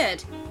like, really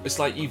good. It's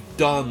like you've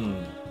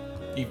done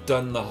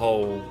the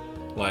whole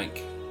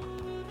like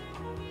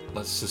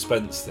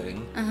suspense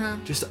thing.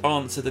 Just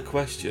answer the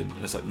question.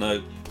 And it's like,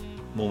 no,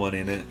 more money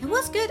in it. It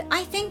was good.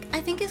 I think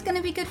it's going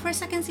to be good for a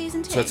second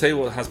season too. So I'll tell you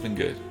what has been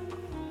good.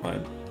 Right,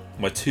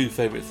 my two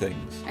favourite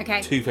things.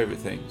 Okay. Two favourite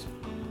things.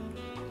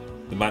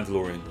 The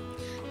Mandalorian.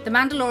 The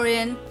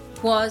Mandalorian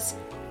was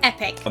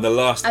epic. And the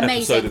last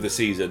Amazing. episode of the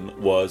season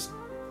was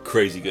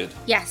crazy good.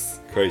 Yes.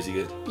 Crazy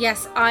good.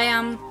 Yes, I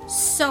am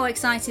so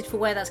excited for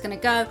where that's going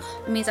to go.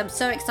 It means I'm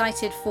so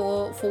excited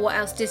for what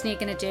else Disney are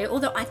going to do.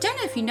 Although I don't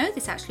know if you know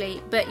this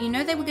actually, but you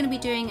know they were going to be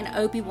doing an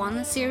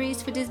Obi-Wan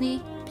series for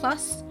Disney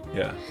Plus.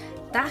 Yeah.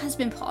 That has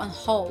been put on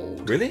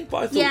hold. Really? But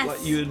I thought Yes.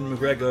 like Ewan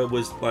McGregor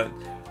was like,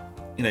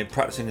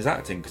 practicing his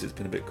acting because it's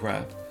been a bit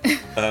crap,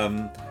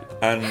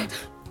 and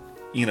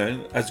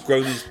has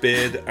grown his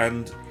beard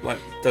and like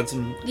done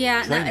some.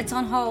 Yeah, training. no, it's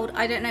on hold.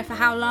 I don't know for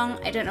how long.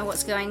 I don't know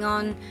what's going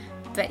on,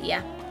 but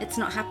yeah, it's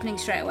not happening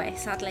straight away,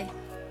 sadly.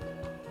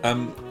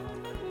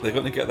 They're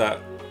going to get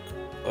that.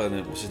 I don't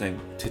know what's his name.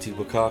 Titi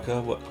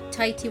Wakaka. What?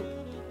 Taiti.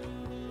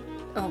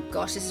 Oh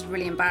gosh, this is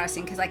really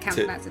embarrassing because I can't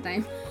pronounce the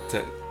name.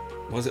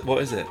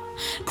 What is it?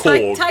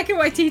 Korg. Taika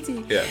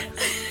Waititi. Yeah.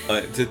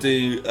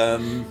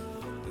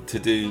 To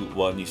do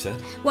one, you said.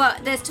 Well,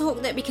 there's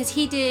talk that because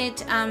he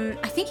did,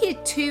 I think he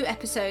did 2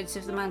 episodes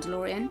of The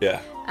Mandalorian. Yeah.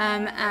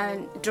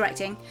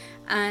 Directing,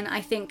 and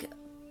I think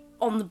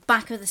on the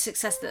back of the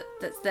success that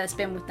there's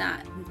been with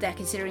that, they're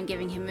considering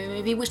giving him a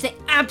movie, which they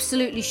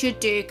absolutely should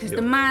do because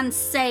the man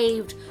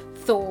saved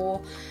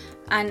Thor,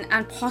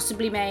 and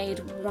possibly made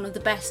one of the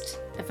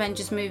best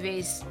Avengers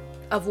movies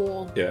of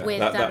all. Yeah. With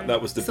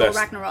that was the Thor best.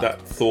 Ragnarok.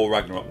 That Thor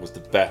Ragnarok was the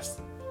best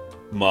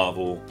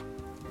Marvel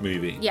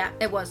movie. Yeah,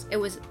 it was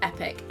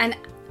epic. And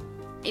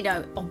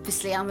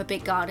obviously I'm a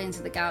big Guardians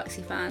of the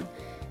Galaxy fan,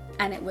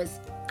 and it was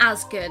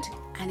as good,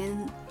 and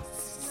in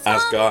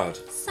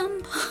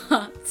some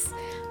parts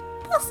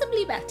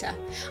possibly better.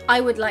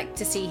 I would like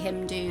to see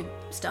him do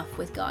stuff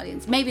with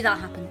Guardians. Maybe that'll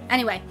happen.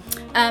 Anyway,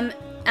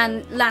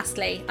 and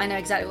lastly, I know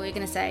exactly what you're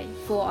going to say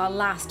for our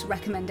last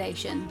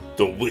recommendation.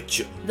 The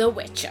Witcher. The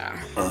Witcher.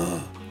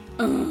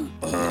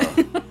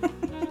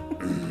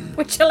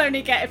 Which you'll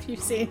only get if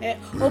you've seen it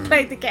or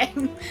played the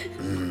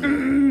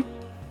game.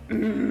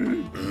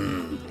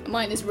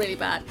 Mine is really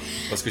bad.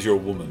 That's because you're a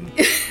woman.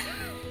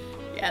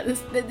 Yeah,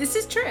 this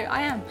is true.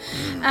 I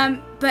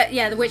am. But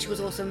yeah, The Witcher was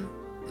awesome.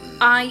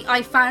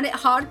 I found it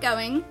hard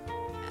going.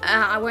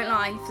 I won't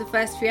lie, for the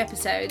first few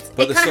episodes.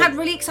 But it kind of had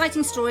really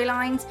exciting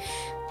storylines,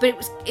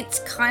 but it's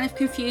kind of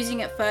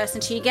confusing at first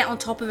until you get on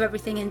top of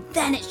everything, and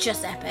then it's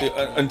just epic.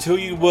 Until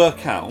you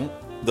work out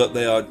that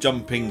they are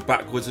jumping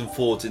backwards and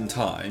forwards in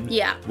time.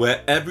 Yeah.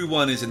 Where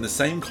everyone is in the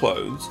same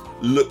clothes,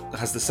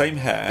 has the same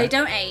hair. They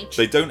don't age.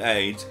 They don't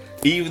age,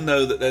 even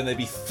though that there may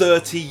be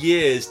 30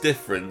 years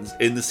difference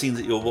in the scenes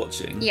that you're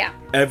watching. Yeah.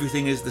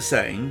 Everything is the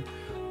same.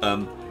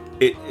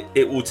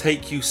 It will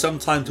take you some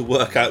time to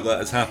work out that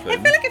has happened. I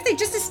feel like if they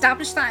just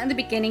established that in the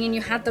beginning and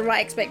you had the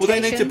right expectation.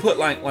 Well, they need to put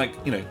like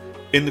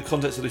in the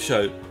context of the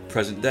show,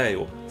 present day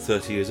or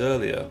 30 years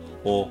earlier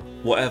or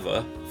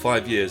whatever,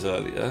 5 years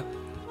earlier.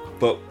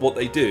 But what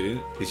they do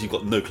is you've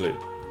got no clue.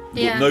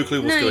 You've got no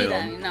clue what's going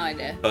on. No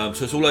idea.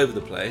 So it's all over the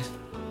place.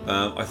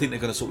 I think they're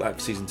going to sort that out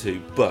for season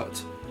 2.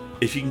 But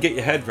if you can get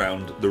your head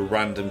round the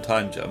random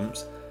time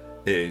jumps,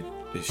 it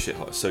is shit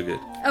hot. It's so good.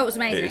 Oh, it was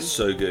amazing. It is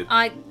so good.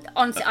 I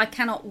honestly, I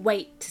cannot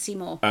wait to see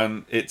more.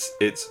 And it's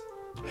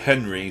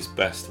Henry's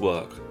best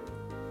work.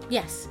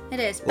 Yes, it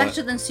is.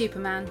 Better than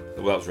Superman.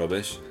 Well, that was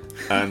rubbish.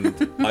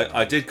 And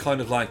I did kind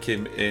of like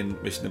him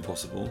in Mission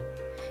Impossible.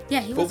 Yeah,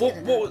 he But was.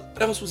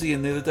 what else was he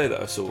in the other day that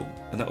I saw?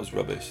 And that was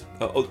rubbish.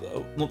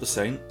 Not The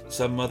Saint.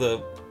 Some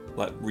other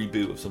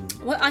reboot of some.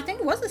 Well, I think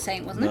it was The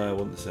Saint, wasn't it? No, it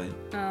wasn't The Saint.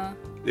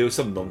 It was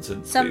some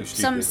nonsense. Some It was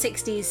stupid.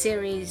 60s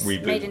series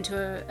Reboot. made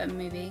into a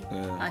movie.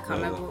 Yeah, I can't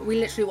whatever. remember. We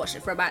literally watched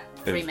it for about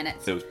 3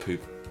 minutes. It was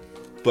poop.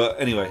 But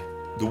anyway,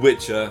 The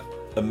Witcher.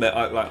 I'm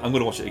going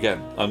to watch it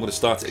again. I'm going to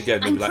start it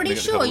again. I'm maybe pretty in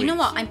a couple sure. You know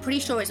weeks. what? I'm pretty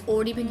sure it's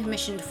already been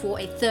commissioned for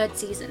a 3rd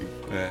season.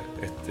 Yeah,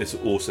 it's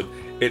awesome.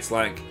 It's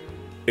like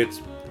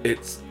it's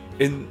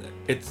in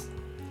it's.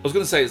 I was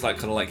going to say it's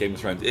kind of like Game of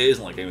Thrones. It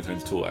isn't like Game of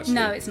Thrones at all, actually.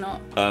 No, it's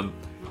not.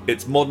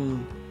 It's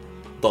modern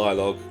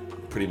dialogue,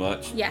 pretty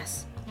much.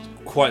 Yes.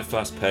 Quite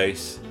fast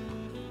paced,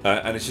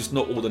 and it's just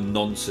not all the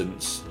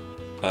nonsense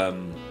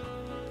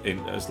in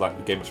as like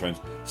the Game of Thrones.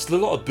 Still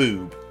a lot of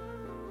boob.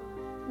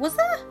 Was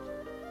there?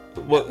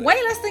 Well, Way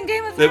less than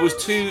Game of Thrones? there was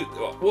two.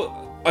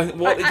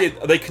 What they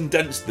did, they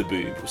condensed the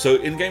boob. So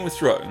in Game of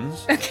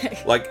Thrones,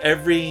 Okay. like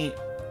every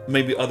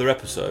maybe other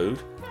episode,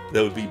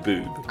 there would be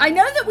boob. I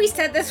know that we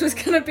said this was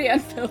going to be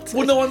unfiltered.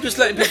 Well, no, I'm just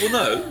letting people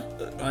know,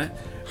 right?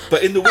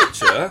 But in The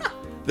Witcher,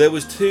 there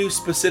was two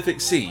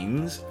specific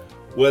scenes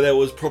where there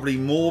was probably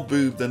more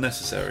boob than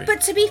necessary.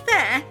 But to be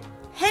fair,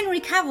 Henry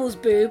Cavill's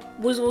boob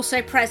was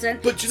also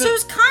present, But you so know-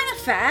 it's kind of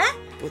fair.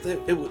 But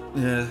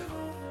yeah.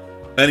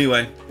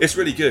 Anyway, it's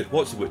really good.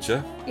 Watch The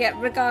Witcher. Yeah,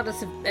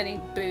 regardless of any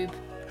boob.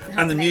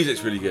 And the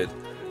music's really good.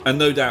 And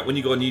no doubt, when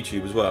you go on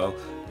YouTube as well,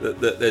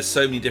 that there's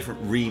so many different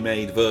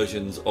remade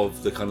versions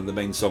of the kind of the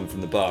main song from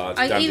the Bard.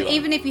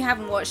 Even if you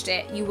haven't watched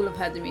it, you will have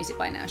heard the music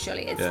by now,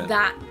 surely. It's Yeah.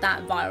 that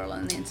viral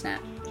on the internet.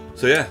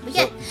 So yeah,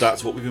 yeah. so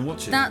that's what we've been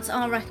watching. That's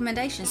our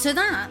recommendation. So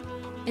that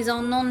is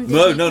our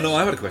non-Disney No,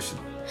 I had a question.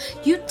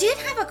 You did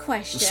have a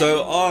question.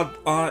 So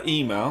our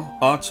email,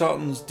 our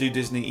Charlton's Do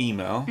Disney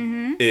email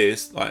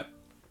is like,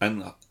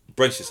 and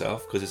brace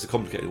yourself because it's a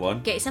complicated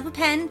one. Get yourself a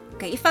pen,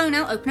 get your phone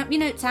out, open up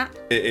your notes app.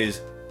 It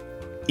is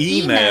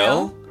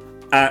email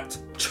at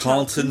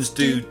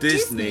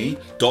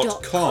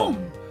charltonsdodisney.com. Do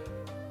you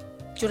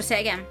want to say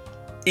it again?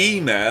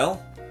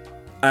 Email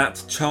at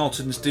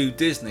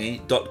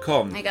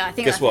charltonsdodisney.com. There you go. I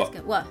think Guess that's what?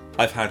 good. What?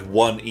 I've had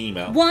one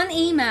email. One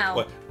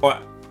email.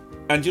 Right.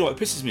 And you know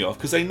what? It pisses me off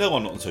because they know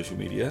I'm not on social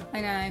media.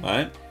 I know.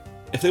 Right?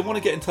 If they want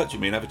to get in touch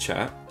with me and have a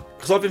chat,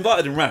 because I've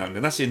invited them round,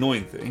 and that's the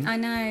annoying thing. I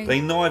know.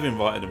 They know I've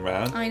invited them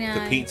round. I know.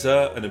 For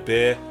pizza and a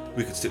beer.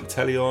 We could stick the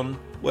telly on.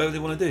 Whatever they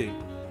want to do.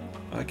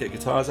 Right? Get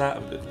guitars out,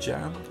 have a bit of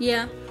jam.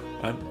 Yeah.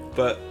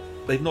 But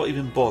they've not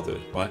even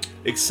bothered, right?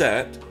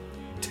 Except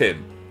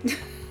Tim.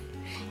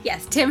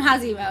 Yes, Tim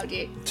has emailed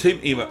you. Tim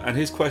emailed, and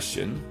his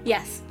question,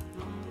 Yes.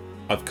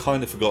 I've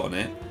kind of forgotten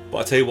it, but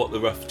I'll tell you what the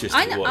rough gist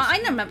I of it know. was. I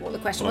remember what the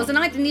question was, Right.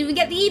 and I didn't even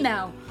get the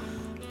email.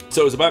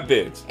 So it was about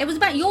beards. It was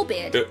about your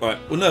beard. Right.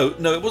 Well, no,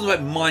 it wasn't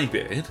about my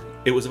beard.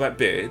 It was about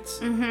beards,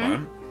 right?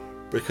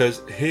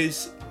 Because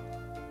his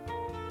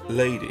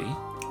lady,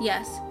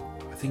 Yes.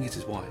 I think it's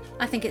his wife.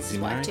 I think it's Is his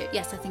he wife married? too.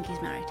 Yes, I think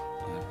he's married.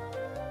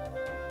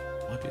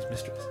 Might be his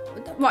mistress.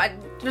 Right,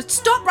 just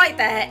stop right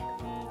there.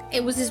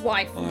 It was his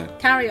wife. Right.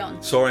 Carry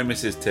on. Sorry,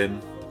 Mrs. Tim.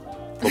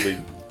 Probably,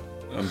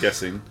 I'm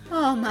guessing.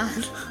 Oh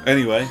man.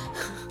 Anyway,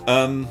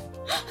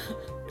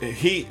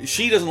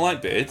 she doesn't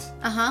like beards,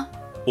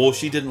 or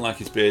she didn't like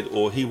his beard,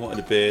 or he wanted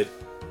a beard,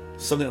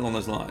 something along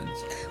those lines.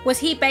 Was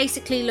he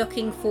basically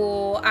looking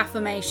for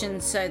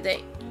affirmations so that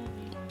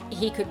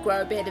he could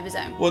grow a beard of his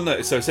own? Well,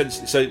 no. So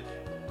essentially,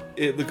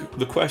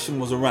 the question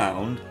was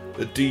around: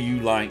 do you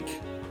like?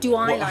 Do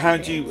I like How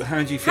beards? do you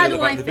How feel do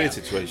about I the beard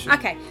feel? situation?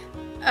 Okay.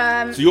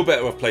 So you're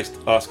better off placed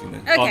asking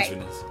this, Okay. answering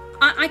this.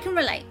 I can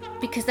relate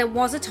because there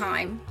was a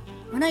time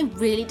when I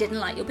really didn't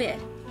like your beard.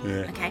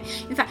 Yeah. Okay.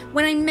 In fact,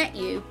 when I met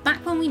you,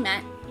 back when we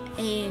met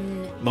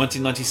in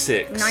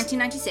 1996.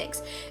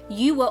 1996,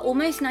 you were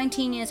almost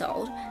 19 years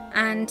old,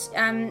 and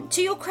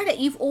to your credit,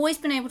 you've always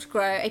been able to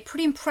grow a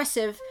pretty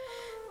impressive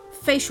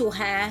facial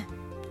hair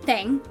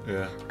thing.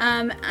 Yeah.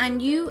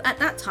 And you at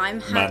that time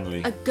had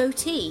Manly. a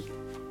goatee. Do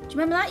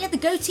you remember that? You had the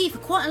goatee for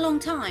quite a long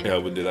time. Yeah, I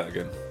wouldn't do that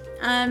again.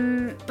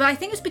 But I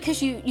think it's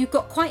because you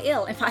got quite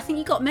ill. In fact, I think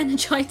you got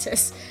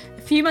meningitis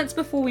a few months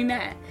before we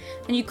met,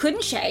 and you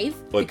couldn't shave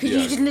Well, because yeah.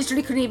 you just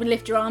literally couldn't even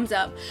lift your arms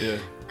up. Yeah.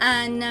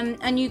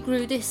 And you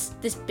grew this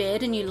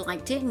beard, and you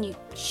liked it, and you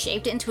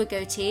shaved it into a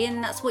goatee,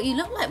 and that's what you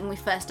looked like when we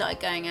first started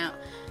going out.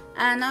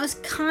 And I was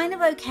kind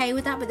of okay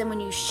with that, but then when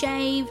you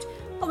shaved,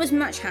 I was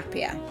much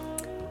happier.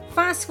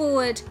 Fast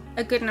forward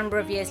a good number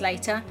of years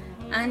later,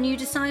 and you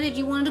decided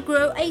you wanted to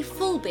grow a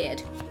full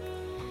beard.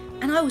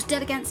 And I was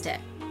dead against it.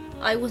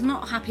 I was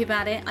not happy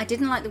about it. I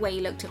didn't like the way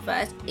you looked at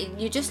first.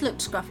 You just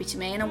looked scruffy to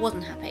me, and I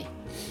wasn't happy.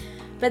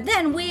 But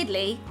then,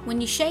 weirdly, when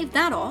you shaved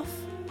that off,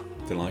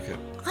 Didn't like it.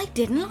 I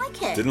didn't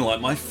like it. Didn't like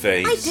my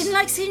face. I didn't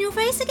like seeing your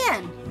face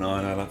again. No,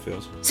 I know how that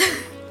feels.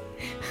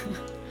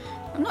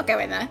 I'm not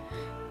going there.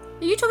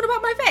 Are you talking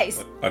about my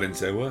face? I didn't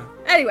say a word.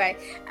 Anyway,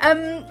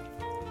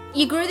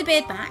 you grew the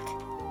beard back,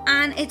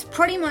 and it's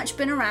pretty much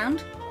been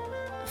around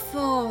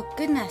for,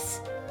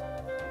 goodness,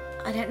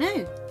 I don't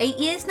know, 8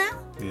 years now?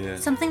 Yeah.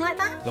 Something like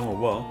that? Long or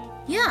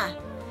well. Yeah.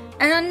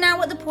 And I'm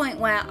now at the point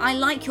where I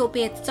like your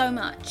beard so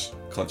much,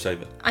 Can't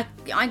shave it.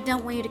 I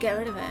don't want you to get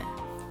rid of it.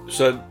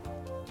 So,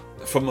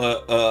 from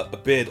a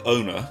beard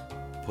owner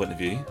point of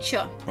view,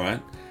 Sure. right,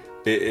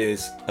 it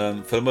is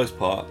for the most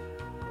part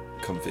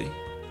comfy.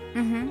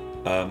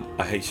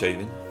 I hate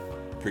shaving.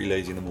 Pretty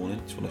lazy in the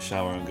morning. Just want to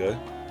shower and go.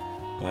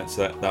 Right,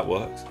 so that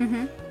works.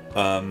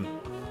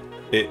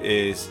 It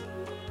is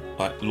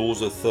like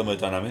laws of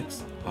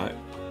thermodynamics. Right,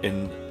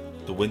 in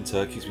the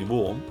winter it keeps me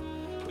warm,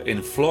 but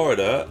in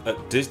Florida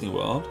at Disney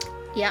World,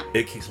 Yeah.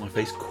 it keeps my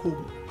face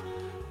cool.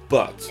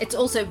 But It's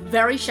also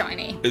very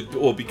shiny.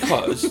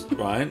 because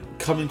right,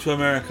 coming to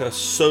America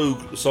so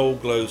Soul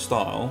Glow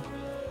style,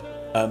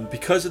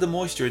 because of the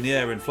moisture in the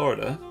air in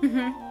Florida,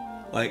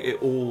 like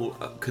it all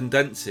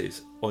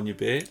condenses on your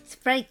beard. It's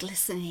very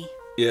glistening.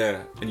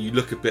 Yeah, and you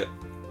look a bit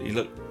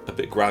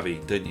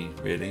grabby, don't you?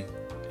 Really,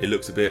 it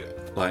looks a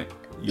bit like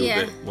you're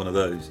a bit one of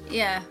those.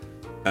 Yeah.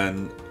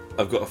 And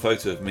I've got a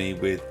photo of me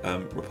with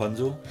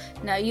Rapunzel.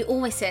 No, you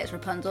always say it's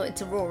Rapunzel.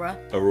 It's Aurora.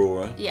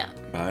 Aurora. Yeah.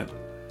 Right.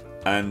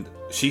 And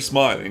she's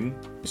smiling.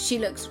 She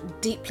looks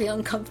deeply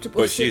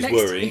uncomfortable. But she's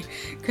worried.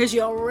 Because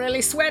you're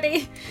really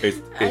sweaty.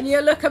 And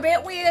you look a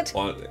bit weird.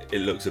 Well, it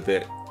looks a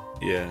bit...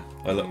 Yeah.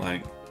 I look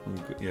like...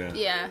 Yeah.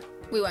 Yeah.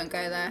 We won't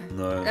go there.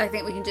 No. I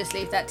think we can just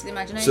leave that to the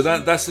imagination. So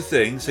that's the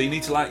thing. So you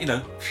need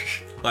to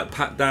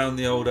pat down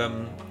the old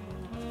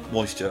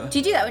moisture. Do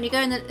you do that when you go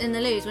in the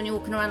loos, when you're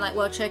walking around like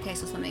World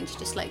Showcase or something, to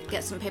just like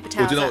get some paper towels?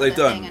 Well, do you know what out they've of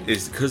the done? thing and...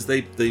 Is because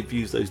they've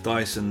used those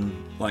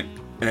Dyson like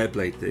air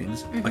blade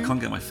things. I can't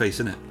get my face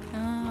in it.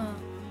 Oh.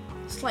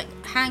 It's like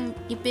hang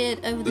your beard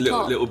over the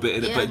Little bit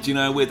in it. Yeah. But do you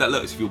know how weird that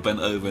looks if you're bent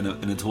over in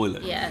a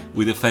toilet? Yeah.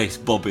 With your face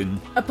bobbing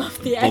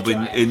above the air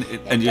dryer.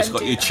 and you just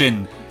got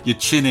you're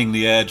chinning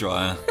the air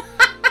dryer.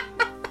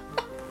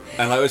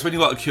 And like it's when you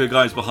got a queue of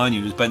guys behind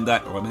you just bend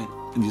down, right?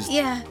 And you just,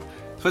 Yeah.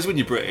 especially when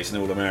you're British and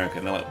they're all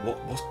American, they're like,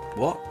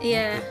 what?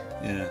 Yeah.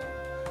 Yeah.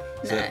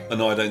 So,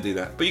 no, I don't do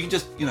that. But you can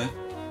just,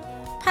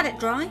 Pat it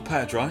dry.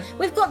 pat it dry.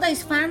 We've got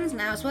those fans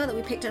now as well that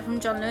we picked up from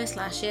John Lewis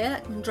last year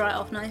that can dry it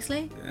off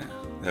nicely. Yeah,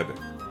 they're a bit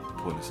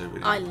pointless,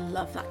 really. I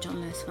love that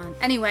John Lewis fan.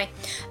 Anyway,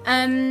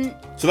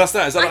 so that's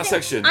that. Is that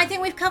section? I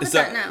think we've covered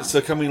that now.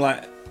 So can we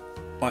like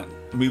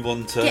move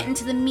on to Get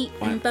into the meat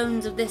and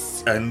bones of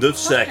this end of podcast.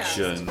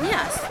 section?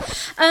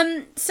 Yes.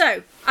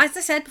 So, as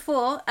I said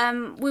before,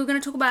 we were going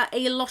to talk about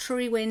a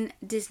lottery win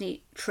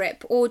Disney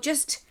trip, or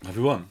just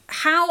Everyone.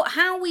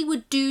 how we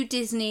would do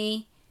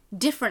Disney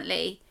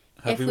differently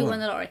if we won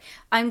the lottery.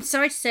 I'm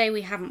sorry to say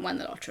we haven't won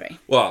the lottery.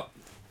 Well,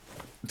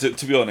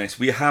 to be honest,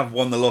 we have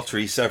won the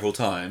lottery several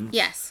times.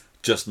 Yes.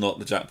 Just not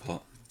the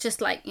jackpot.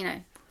 Just like,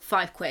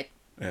 £5.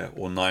 Yeah,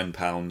 or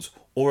 £9,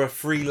 or a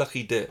free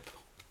lucky dip.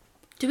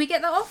 Do we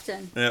get that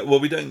often? Yeah, well,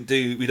 we don't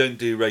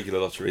do regular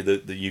lottery,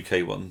 the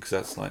UK one, because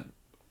that's like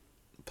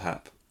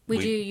pap. We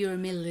do Euro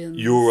Millions.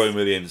 Euro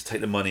Millions.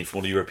 Take the money from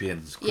all the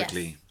Europeans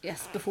quickly.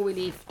 Yes, before we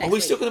leave. Are we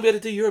still going to be able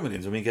to do Euro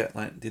Millions when we get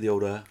do the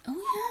old? Oh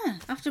yeah,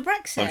 after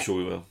Brexit. I'm sure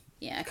we will.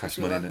 Yeah, Cash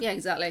we money will. in it. Yeah,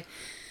 exactly.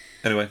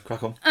 Anyway,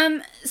 crack on.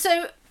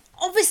 So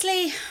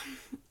obviously,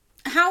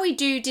 how we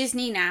do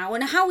Disney now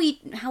and how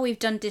we've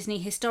done Disney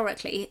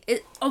historically is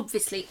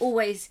obviously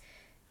always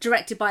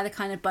directed by the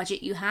kind of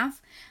budget you have.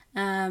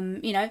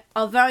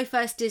 Our very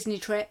first Disney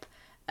trip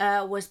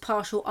was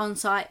partial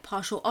on-site,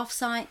 partial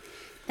off-site.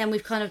 Then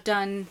we've kind of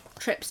done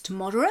trips to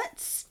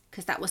moderates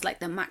because that was like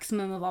the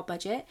maximum of our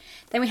budget.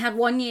 Then we had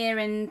 1 year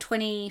in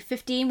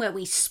 2015 where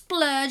we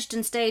splurged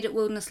and stayed at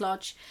Wilderness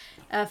Lodge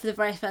for the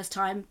very first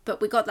time, but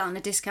we got that on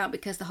a discount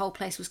because the whole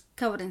place was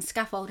covered in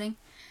scaffolding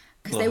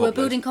because they were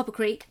building Copper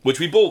Creek, which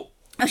we bought.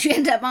 Which we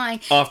ended up buying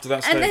After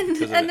that stay.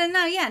 And then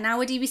now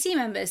we're DVC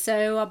members,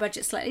 so our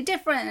budget's slightly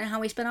different and how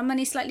we spend our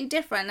money is slightly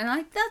different.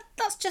 And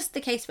that's just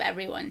the case for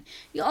everyone.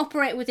 You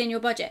operate within your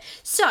budget.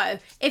 So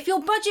if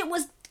your budget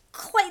was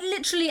quite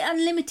literally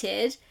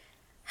unlimited,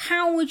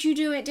 how would you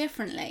do it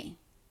differently?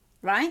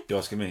 Right? You're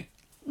asking me?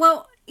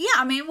 Well, yeah,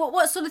 I mean,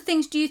 what sort of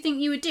things do you think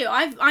you would do?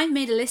 I've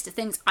made a list of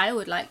things I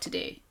would like to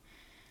do.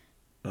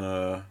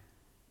 Do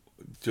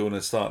you want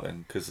to start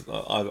then? Because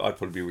I'd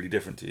probably be really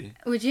different to you.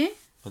 Would you?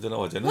 I don't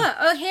know.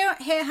 Well,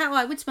 hear how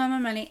I would spend my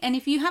money, and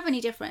if you have any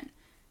different,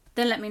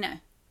 then let me know.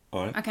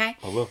 All right. Okay.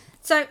 I will.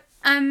 So,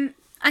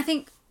 I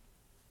think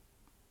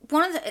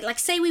one of the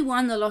say we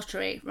won the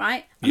lottery,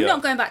 right? I'm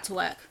not going back to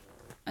work.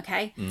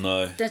 Okay.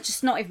 No. That's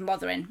just not even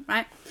bothering,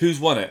 right? Who's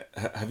won it?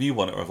 Have you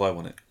won it or have I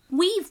won it?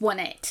 We've won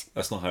it.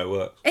 That's not how it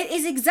works. It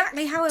is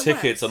exactly how it works.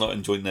 Tickets are not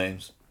in joint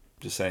names.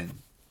 Just saying.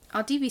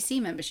 Our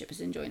DVC membership is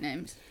in joint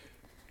names.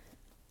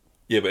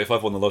 Yeah, but if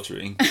I've won the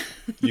lottery,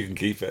 you can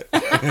keep it.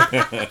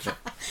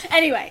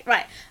 Anyway,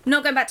 right. I'm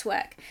not going back to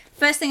work.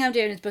 First thing I'm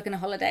doing is booking a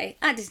holiday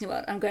at Disney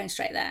World. I'm going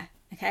straight there.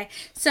 Okay.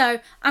 So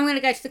I'm going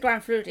to go to the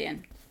Grand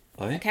Floridian.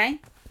 Are you? Okay.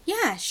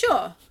 Yeah,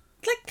 sure.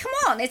 Come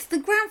on, it's the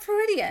Grand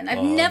Floridian.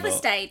 I've never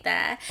stayed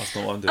there. That's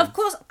not what I'm doing. Of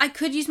course, I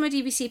could use my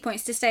DVC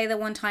points to stay there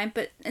one time,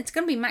 but it's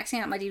going to be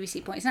maxing out my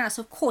DVC points now.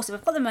 So, of course, if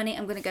I've got the money,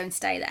 I'm going to go and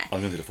stay there. I'm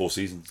going to do the Four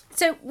Seasons.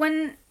 So,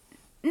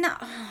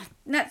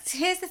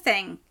 here's the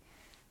thing.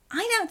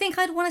 I don't think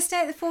I'd want to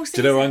stay at the Four Seasons.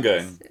 Do you know where I'm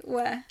going?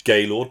 Where?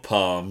 Gaylord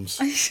Palms.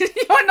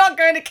 You're not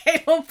going to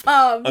Gaylord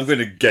Palms. I'm going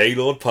to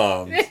Gaylord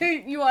Palms.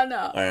 You are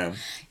not. I am.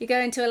 You're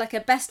going to a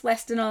Best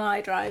Western on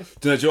iDrive.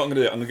 Do you know what I'm going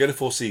to do? I'm going to go to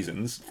Four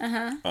Seasons.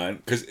 Right?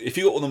 Because if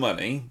you got all the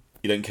money,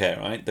 you don't care,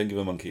 right? Don't give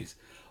them monkeys.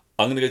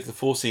 I'm going to go to the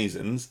Four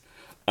Seasons,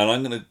 and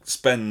I'm going to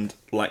spend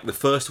the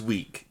first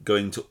week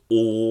going to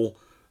all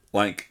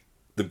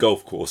the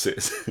golf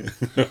courses.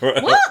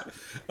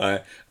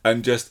 What?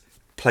 And just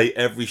play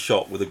every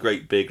shot with a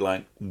great big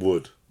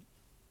wood.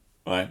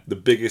 Right? The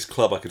biggest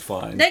club I could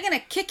find. They're going to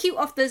kick you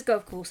off those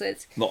golf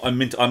courses.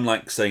 I'm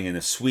staying in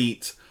a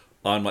suite.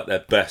 I'm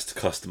their best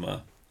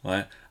customer,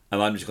 right?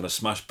 And I'm just going to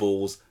smash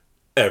balls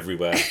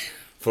everywhere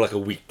for a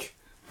week.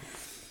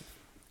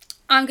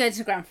 I'm going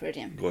to Grand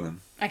Floridian. Go on then.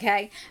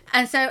 Okay,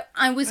 and so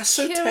I was That's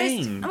so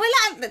curious. tame. Well,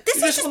 this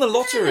You is just won the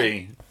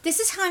lottery. This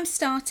is how I'm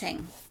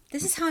starting.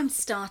 This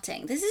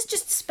is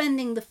just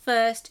spending the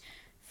first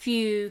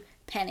few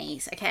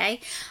pennies. Okay,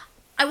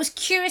 I was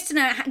curious to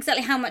know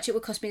exactly how much it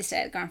would cost me to stay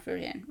at the Grand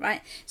Floridian,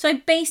 right? So I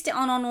based it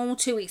on our normal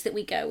 2 weeks that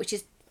we go, which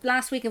is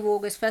last week of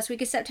August, first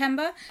week of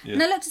September,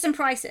 and I looked at some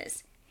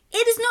prices.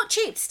 It is not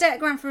cheap to stay at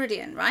Grand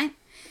Floridian, right?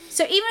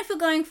 So even if you're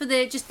going for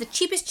the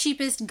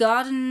cheapest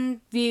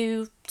garden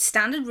view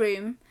standard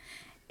room,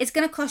 it's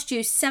going to cost you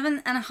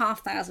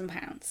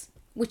 £7,500,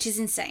 which is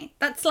insane.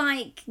 That's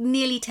like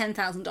nearly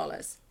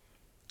 $10,000.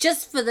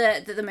 Just for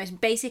the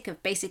most basic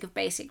of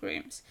basic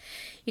rooms.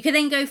 You could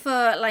then go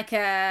for like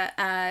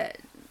a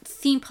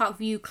theme park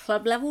view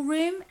club level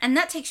room, and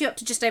that takes you up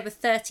to just over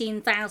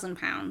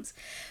 £13,000.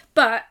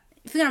 But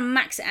if you're going to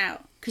max it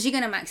out, because you're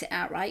going to max it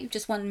out, right? You've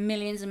just won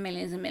millions and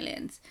millions and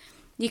millions.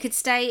 You could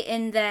stay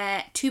in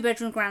their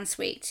 2-bedroom grand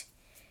suite.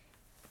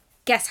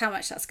 Guess how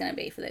much that's going to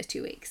be for those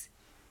 2 weeks?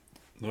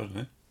 I don't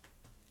know.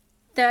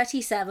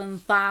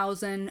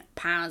 £37,000.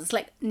 It's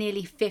like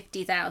nearly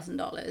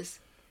 $50,000.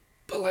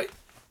 But like,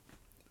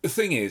 the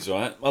thing is,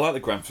 right? I like the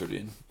Grand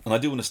Floridian, and I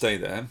do want to stay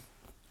there,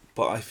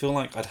 but I feel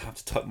like I'd have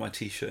to tuck my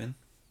t-shirt in,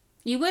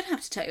 You would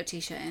have to tuck your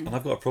t-shirt in. and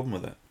I've got a problem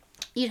with it.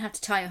 You'd have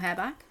to tie your hair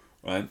back.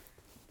 Right?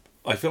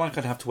 I feel like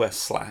I'd have to wear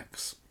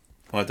slacks,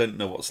 and I don't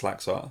know what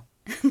slacks are.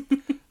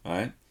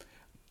 Right?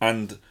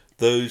 And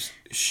those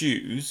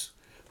shoes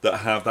that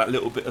have that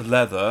little bit of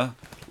leather,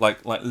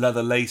 like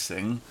leather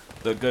lacing,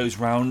 that goes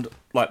round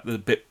like the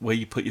bit where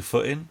you put your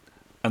foot in,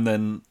 and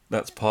then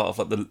that's part of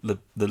like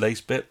the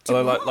lace bit.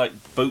 Are they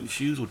like boat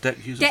shoes or deck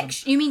shoes?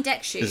 You mean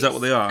deck shoes? Is that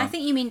what they are? I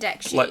think you mean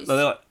deck shoes. Like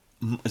they're like,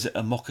 is it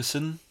a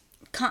moccasin?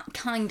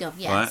 Kind of,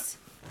 yes.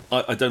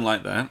 Right. I don't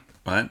like that.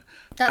 Right.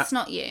 That's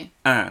not you.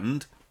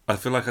 And I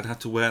feel like I'd have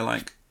to wear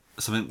like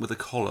something with a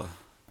collar.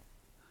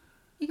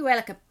 You could wear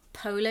like a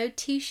polo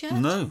t-shirt.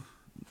 No.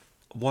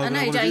 Why I would know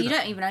I want to do you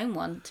that? don't even own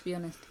one, to be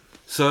honest.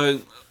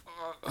 So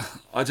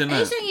I don't Are know.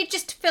 you saying you'd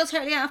just feel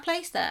totally out of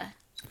place there?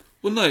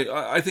 Well, no.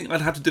 I think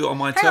I'd have to do it on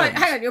my Hang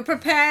terms. on. You're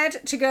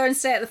prepared to go and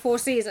stay at the Four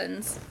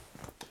Seasons?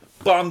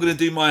 But I'm going to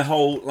do my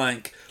whole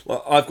like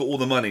I've got all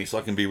the money, so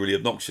I can be really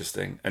obnoxious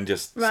thing and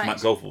just Right.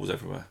 smack golf balls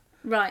everywhere.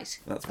 Right.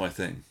 That's my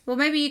thing. Well,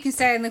 maybe you can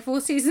stay in the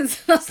Four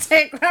Seasons and I'll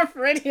stay at Grand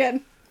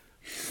Floridian.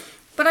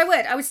 But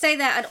I would stay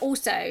there, and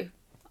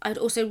I'd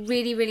also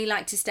really, really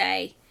like to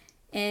stay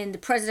in the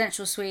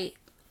presidential suite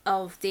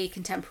of the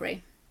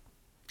Contemporary.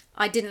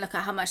 I didn't look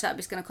at how much that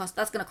was going to cost.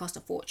 That's going to cost a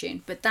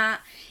fortune, but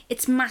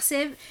it's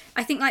massive.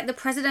 I think like the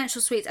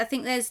presidential suites, I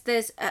think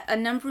there's a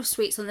number of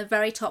suites on the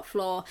very top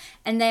floor,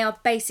 and they are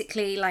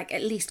basically like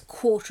at least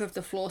quarter of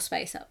the floor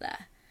space up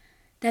there.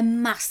 They're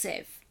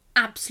massive,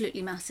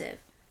 absolutely massive.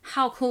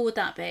 How cool would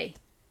that be?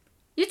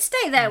 You'd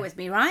stay there with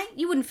me, right?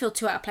 You wouldn't feel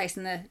too out of place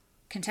in the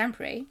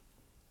Contemporary.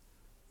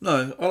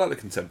 No, I like the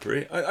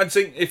Contemporary. I'd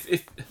think if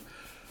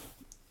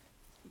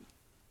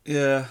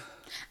yeah.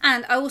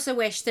 And I also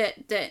wish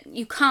that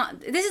you can't...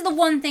 This is the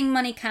one thing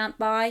money can't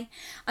buy.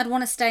 I'd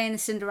want to stay in the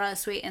Cinderella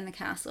suite in the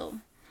castle.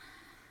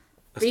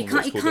 That's But not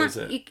what it's called, is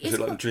it? Is it's it like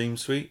the called- Dream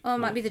Suite? Or it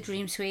might be the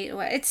Dream Suite.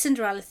 Or it's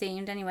Cinderella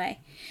themed anyway.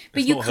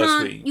 But It's you not her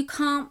can't suite. you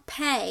can't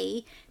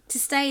pay to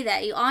stay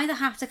there. You either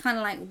have to kind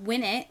of like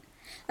win it.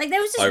 Like there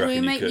was I this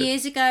reckon you rumour could.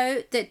 years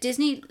ago that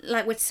Disney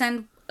like would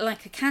send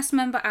like a cast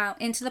member out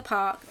into the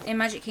park in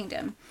Magic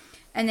Kingdom,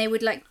 and they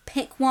would like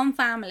pick one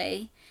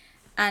family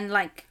and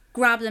like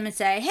grab them and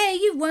say, "Hey,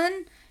 you've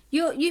won.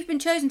 You've been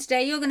chosen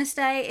today. You're going to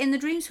stay in the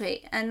Dream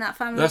Suite," and that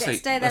family would get to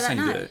stay there that's that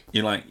how you do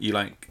night. it. You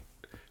like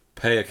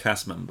pay a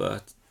cast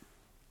member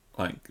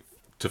like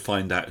to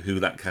find out who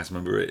that cast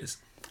member is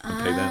and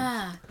pay them.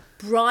 Ah,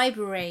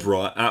 bribery.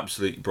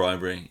 Absolute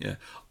bribery. Yeah,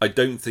 I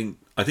think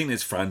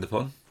it's frowned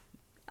upon.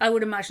 I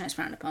would imagine it's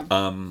frowned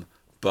upon.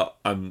 But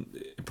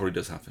it probably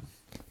does happen.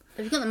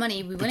 If you've got the money,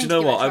 you'd be But willing you to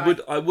know give it what? a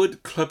try. I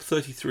would Club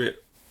 33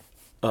 it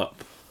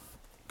up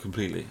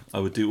completely. I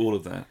would do all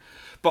of that.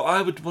 But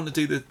I would want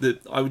to do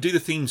I would do the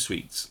theme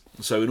suites.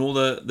 So in all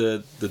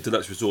the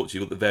deluxe resorts,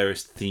 you've got the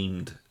various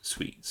themed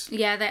suites.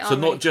 Yeah, they are. So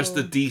not really just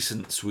cool. the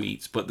decent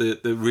suites, but the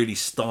really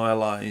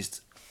stylized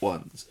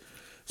ones.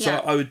 So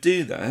Yeah. I would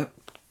do that.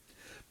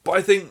 But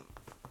I think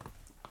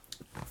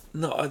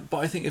But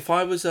I think if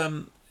I was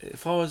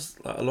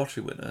like a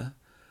lottery winner,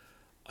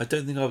 I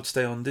don't think I would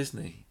stay on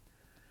Disney.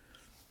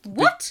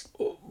 What?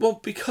 Well,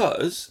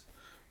 because,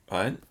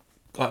 right,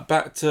 like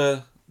back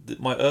to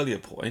my earlier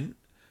point,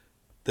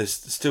 there's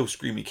still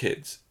screamy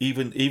kids.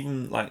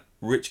 Even like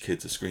rich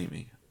kids are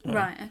screamy.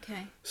 Right.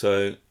 Okay.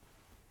 So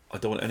I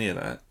don't want any of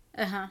that.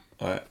 Uh-huh.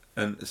 Right,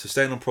 and so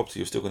staying on property,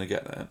 you're still going to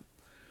get that,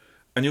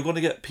 and you're going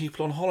to get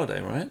people on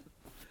holiday, right?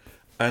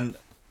 And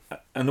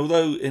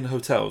although in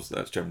hotels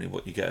that's generally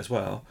what you get as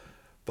well,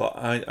 but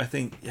I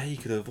think you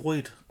could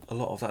avoid a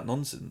lot of that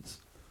nonsense.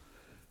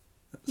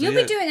 So, You'll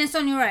be doing this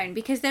on your own,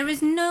 because there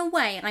is no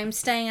way I'm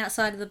staying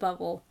outside of the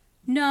bubble.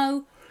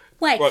 No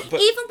way. Right,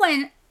 but- Even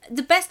when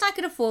the best I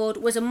could afford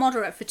was a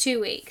moderate for 2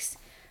 weeks,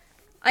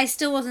 I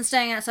still wasn't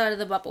staying outside of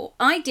the bubble.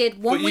 I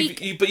did one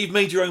week. But you've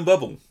made your own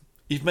bubble.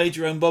 You've made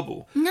your own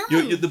bubble. No.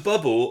 The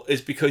bubble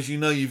is because you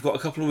know you've got a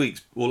couple of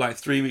weeks or like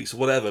 3 weeks or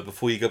whatever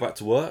before you go back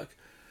to work.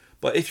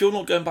 But if you're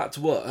not going back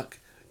to work,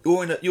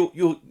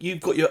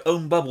 you've got your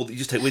own bubble that you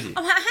just take with you.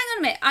 Oh, hang on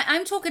a minute.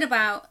 I'm talking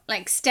about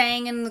like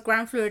staying in the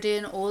Grand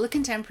Floridian or the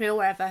Contemporary or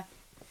wherever,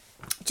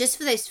 just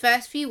for those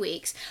first few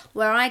weeks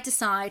where I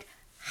decide,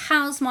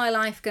 how's my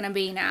life going to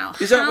be now?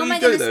 Is that How where am I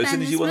you go gonna though? As spend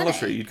soon as you this won the money?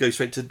 lottery, you'd go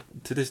straight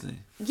to Disney.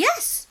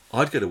 Yes.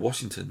 I'd go to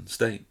Washington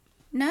State.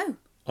 No.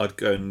 I'd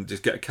go and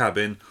just get a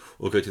cabin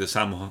or go to the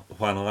San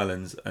Juan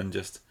Islands and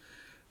just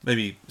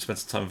maybe spend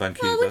some time in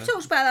Vancouver. Well, we've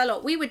talked about that a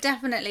lot. We would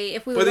definitely,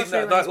 if we were But I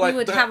think lottery winners, we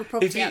would have a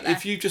property if you, out there.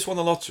 If you just won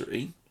the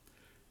lottery,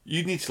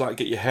 you need to like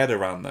get your head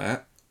around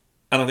that.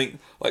 And I think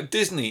like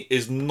Disney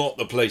is not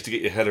the place to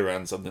get your head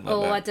around something like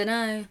that. Oh, I don't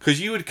know.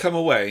 Because you would come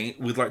away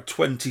with like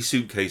 20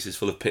 suitcases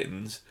full of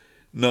pittance,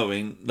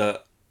 knowing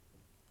that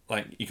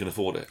like you can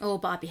afford it. Oh,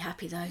 but I'd be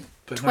happy though.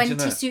 But 20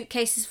 imagine that.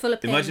 suitcases full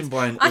of pins. Imagine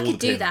buying I all could the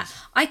do pins. that.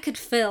 I could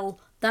fill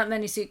that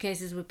many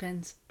suitcases with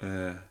pins.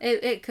 Yeah.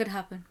 It could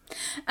happen.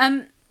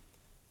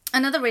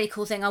 Another really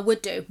cool thing I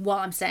would do while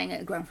I'm staying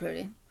at Grand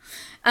Floridian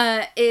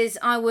is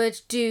I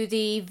would do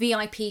the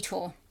VIP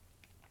tour.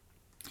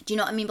 Do you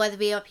know what I mean by the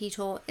VIP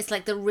tour? It's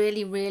like the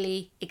really,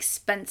 really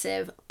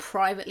expensive,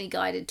 privately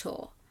guided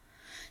tour.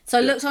 So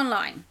I looked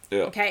online,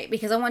 okay,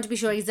 because I want to be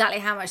sure exactly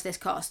how much this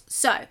costs.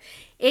 So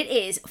it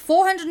is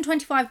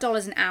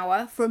 $425 an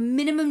hour for a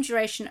minimum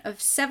duration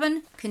of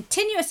 7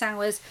 continuous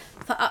hours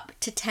for up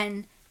to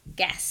 10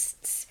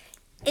 guests.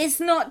 It's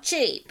not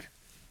cheap,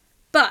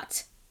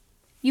 but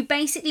you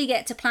basically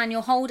get to plan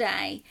your whole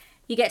day.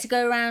 You get to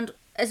go around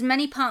as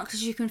many parks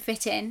as you can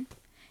fit in.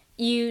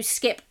 You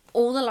skip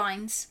all the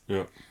lines.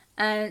 Yeah.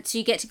 So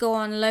you get to go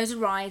on loads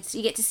of rides.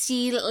 You get to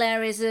see little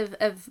areas of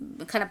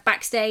kind of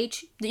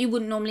backstage that you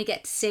wouldn't normally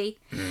get to see.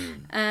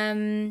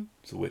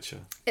 It's a Witcher.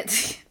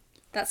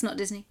 That's not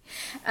Disney.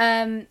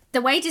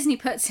 The way Disney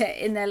puts it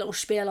in their little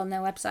spiel on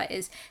their website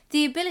is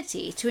the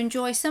ability to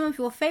enjoy some of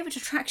your favourite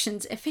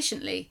attractions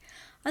efficiently.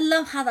 I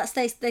love how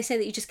they say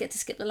that you just get to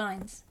skip the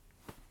lines.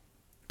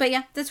 But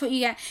yeah, that's what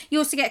you get. You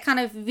also get kind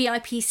of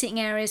VIP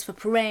sitting areas for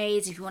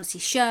parades, if you want to see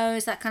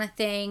shows, that kind of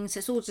thing. So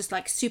it's all just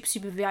like super,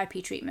 super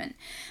VIP treatment.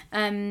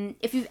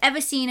 If you've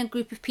ever seen a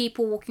group of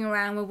people walking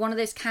around with one of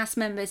those cast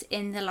members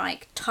in the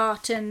like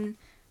tartan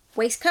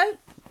waistcoat,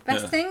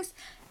 vest things,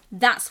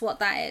 that's what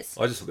that is.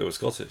 I just thought they were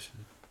Scottish.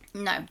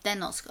 No, they're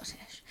not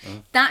Scottish.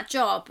 That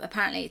job,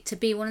 apparently, to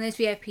be one of those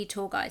VIP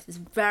tour guides is a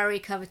very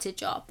coveted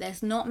job.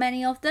 There's not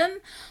many of them.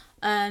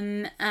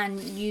 And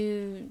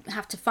you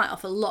have to fight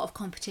off a lot of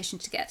competition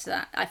to get to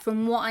that.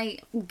 From what I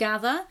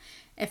gather,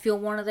 if you're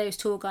one of those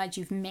tour guides,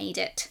 you've made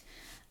it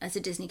as a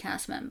Disney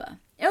cast member.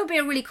 It would be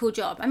a really cool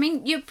job. I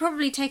mean, you're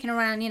probably taking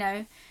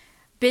around,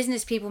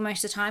 business people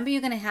most of the time, but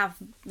you're going to have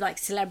like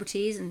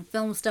celebrities and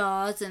film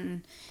stars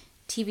and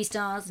TV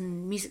stars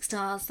and music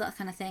stars, that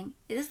kind of thing.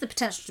 It has the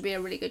potential to be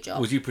a really good job.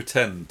 Would you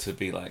pretend to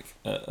be like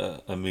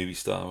a movie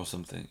star or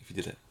something if you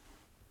did it?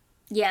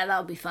 Yeah, that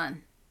would be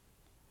fun.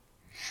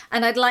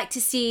 And I'd like to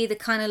see the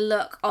kind of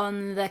look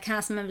on the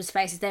cast members'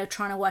 faces. They were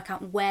trying to work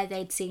out where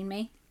they'd seen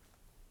me.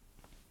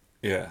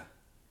 Yeah.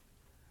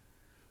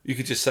 You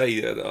could just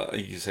say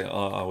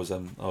I was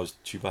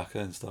Chewbacca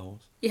in Star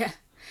Wars.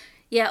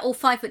 Yeah, all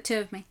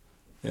 5'2" of me.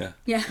 Yeah.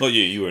 Yeah. Not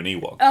you. You were an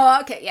Ewok. Oh,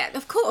 okay. Yeah,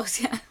 of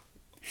course. Yeah.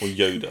 Or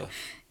Yoda.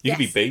 You could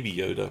be Baby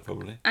Yoda,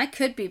 probably. I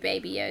could be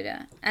Baby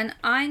Yoda, and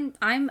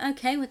I'm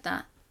okay with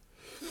that.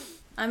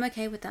 I'm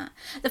okay with that.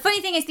 The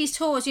funny thing is, these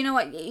tours, you know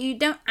what? You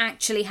don't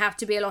actually have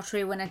to be a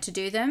lottery winner to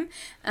do them.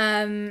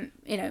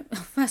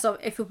 First off,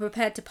 if you're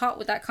prepared to part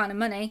with that kind of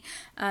money,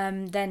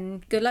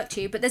 then good luck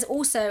to you. But there's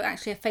also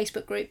actually a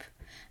Facebook group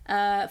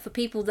for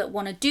people that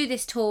want to do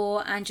this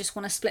tour and just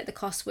want to split the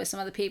cost with some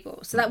other people.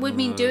 So that would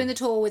mean doing the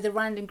tour with a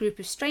random group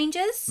of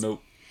strangers.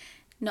 Nope.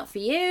 Not for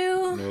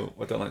you. No,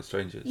 I don't like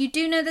strangers. You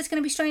do know there's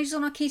going to be strangers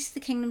on our Keys to the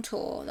Kingdom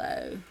tour,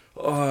 though.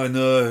 Oh, I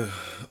know.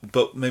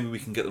 But maybe we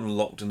can get them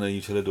locked in a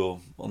utilidor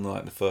on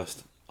like the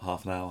first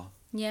half an hour.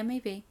 Yeah,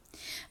 maybe.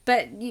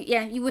 But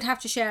you would have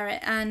to share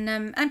it,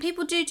 and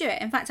people do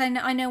it. In fact, I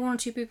know 1 or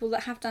 2 people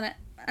that have done it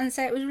and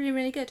say it was really,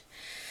 really good.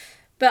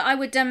 But I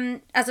would,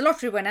 as a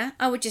lottery winner,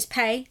 I would just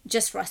pay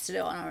just for us to do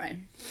it on our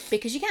own,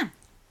 because you can.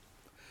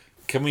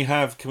 Can we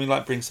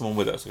bring someone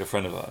with us, like a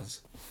friend of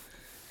ours,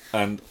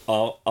 and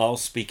I'll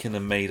speak in a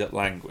made up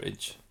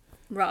language.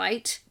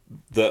 Right.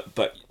 But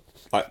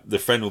like the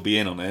friend will be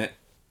in on it,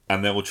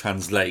 and they will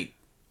translate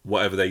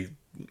whatever they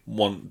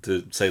want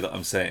to say that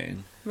I'm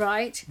saying.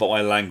 Right. But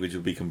my language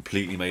will be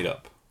completely made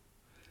up.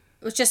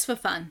 It was just for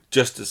fun.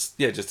 Just to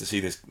see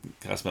this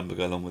cast member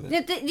go along with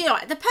it.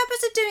 The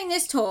purpose of doing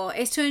this tour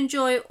is to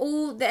enjoy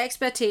all the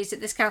expertise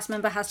that this cast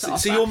member has to offer.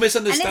 So you're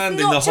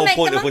misunderstanding the whole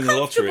point of winning the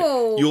lottery.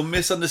 You're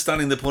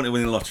misunderstanding the point of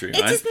winning the lottery.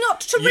 It is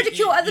not to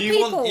ridicule other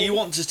people. You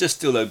want to just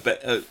still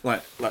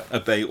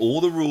obey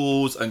all the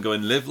rules and go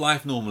and live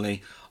life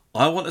normally.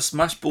 I want to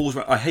smash balls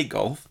around. I hate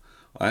golf.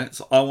 Right,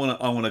 so I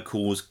want to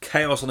cause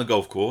chaos on a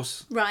golf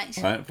course. Right.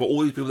 For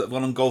all these people that have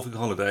gone on golfing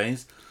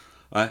holidays,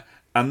 right?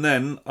 And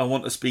then I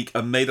want to speak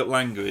a made-up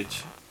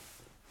language.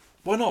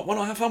 Why not? Why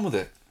not have fun with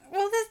it?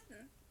 Well,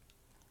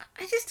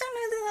 I just don't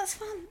know that that's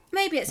fun.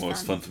 Maybe it's Well, fun.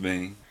 it's fun for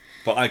me.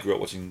 But I grew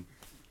up watching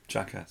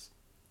Jackass.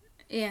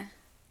 Yeah.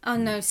 Oh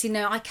no! See,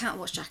 no, I can't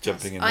watch Jackass.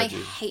 Jumping in I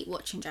hedges. hate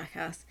watching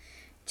Jackass.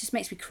 It just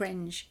makes me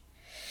cringe.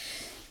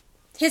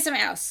 Here's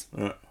something else.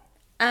 Right.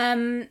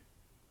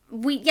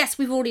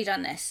 We've already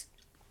done this.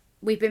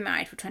 We've been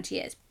married for 20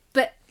 years,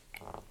 but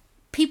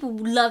people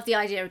love the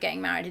idea of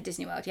getting married at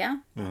Disney World. Yeah.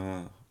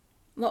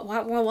 What?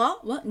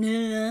 What?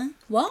 No.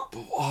 What?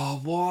 Oh,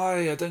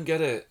 why? I don't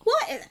get it.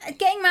 What?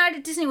 Getting married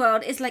at Disney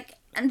World is like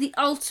the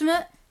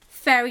ultimate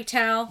fairy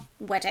tale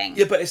wedding.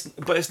 Yeah, but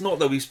it's not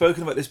though. We've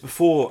spoken about this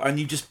before, and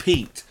you just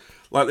peaked.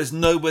 Like, there's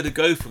nowhere to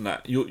go from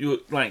that. You're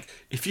like,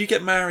 if you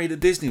get married at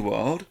Disney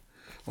World,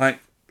 like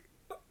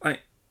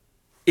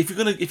if you're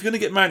gonna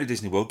get married at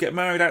Disney World, get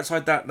married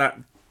outside that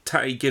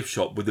tatty gift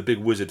shop with the big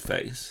wizard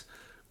face.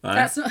 Right?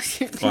 That's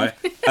not Right,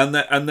 and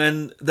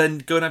then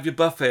go and have your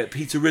buffet at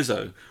Pizza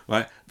Rizzo.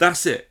 Right,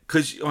 that's it.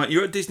 Because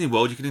you're at Disney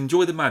World, you can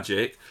enjoy the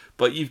magic,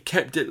 but you've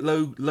kept it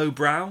low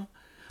brow.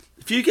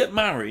 If you get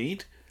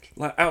married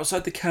like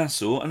outside the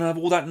castle and have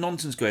all that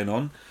nonsense going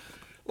on,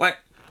 like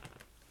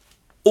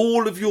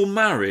all of your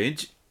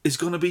marriage is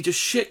going to be just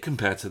shit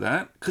compared to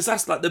that, because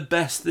that's like the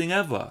best thing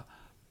ever.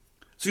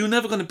 So you're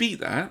never going to beat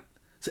that.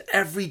 So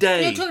every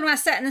day, You're talking about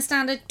setting the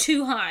standard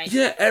too high.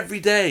 yeah, every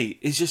day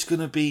is just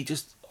going to be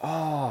just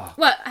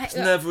it's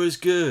never as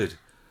good.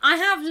 I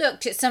have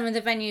looked at some of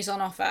the venues on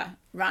offer,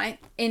 right,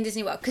 in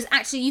Disney World, because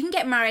actually you can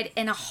get married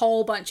in a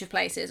whole bunch of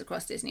places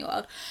across Disney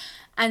World,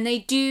 and they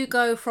do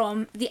go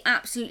from the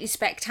absolutely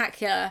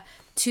spectacular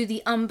to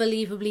the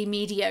unbelievably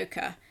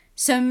mediocre.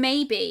 So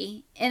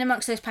maybe in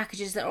amongst those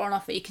packages that are on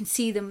offer, you can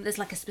see them. There's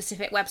like a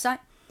specific website.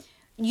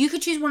 You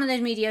could choose one of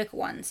those mediocre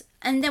ones,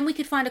 and then we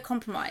could find a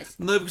compromise.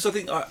 No, because I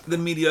think the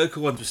mediocre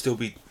ones would still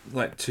be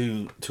like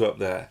too up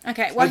there.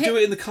 Okay, well, do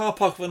it in the car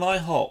park of an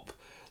IHOP.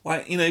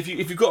 Like, you know, if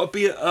you've got to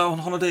be on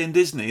holiday in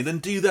Disney, then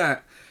do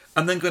that,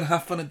 and then go and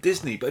have fun at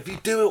Disney. But if you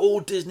do it all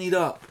Disneyed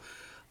up,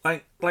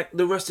 like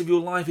the rest of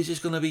your life is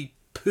just going to be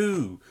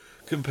poo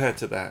compared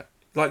to that.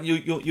 Like you're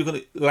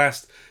going to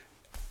last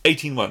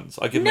 18 months.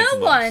 I give 18 months. No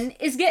one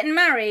is getting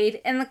married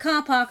in the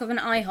car park of an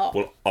IHOP.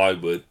 Well, I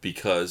would,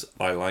 because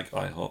I like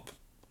IHOP.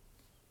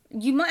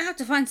 You might have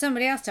to find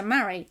somebody else to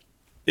marry.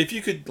 If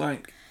you could,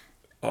 like,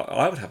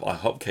 I would have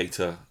IHOP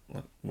cater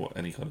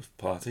any kind of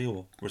party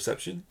or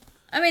reception.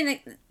 I mean,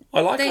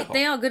 I like IHOP.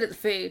 They are good at the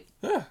food.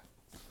 Yeah.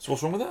 So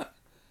what's wrong with that?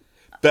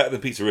 Better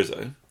than Pizza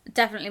Rizzo.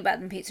 Definitely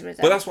better than Pizza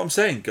Rizzo. But that's what I'm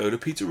saying. Go to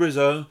Pizza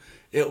Rizzo.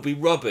 It'll be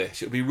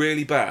rubbish. It'll be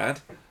really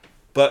bad.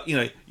 But, you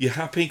know, you're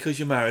happy because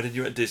you're married and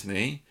you're at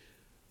Disney.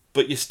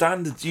 But your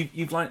standards,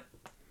 you've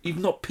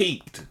not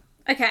peaked.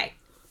 Okay.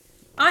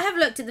 I have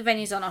looked at the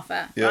venues on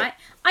offer, right?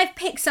 I've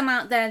picked some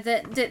out there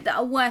that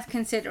are worth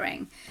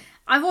considering.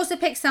 I've also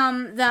picked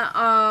some that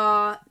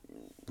are,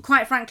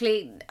 quite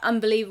frankly,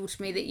 unbelievable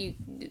to me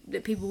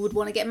that people would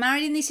want to get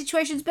married in these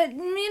situations. But,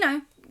 you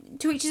know,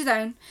 to each his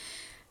own.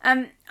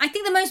 I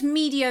think the most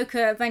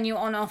mediocre venue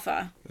on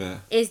offer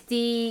is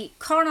the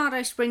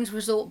Coronado Springs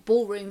Resort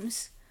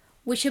ballrooms,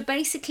 which are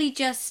basically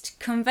just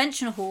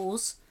convention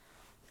halls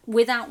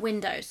without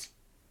windows.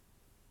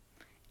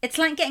 It's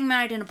like getting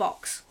married in a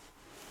box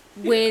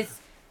with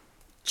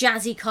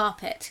jazzy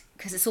carpet,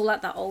 because it's all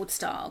like that old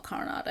style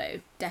Coronado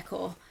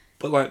decor.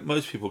 But like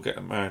most people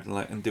get married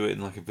and do it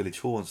in like a village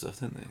hall and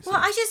stuff, don't they? So.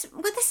 Well, this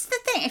is the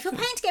thing. If you're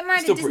paying to get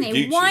married Still at pretty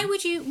Disney,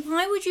 Gucci.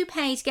 why would you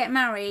pay to get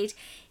married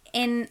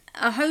in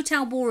a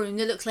hotel ballroom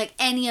that looks like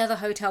any other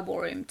hotel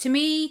ballroom? To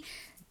me,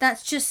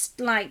 that's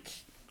just like,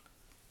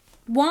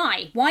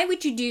 why? Why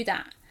would you do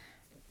that?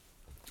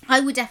 I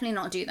would definitely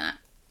not do that.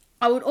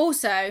 I would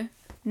also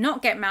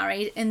not get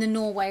married in the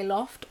Norway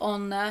loft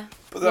on the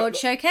World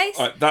Showcase.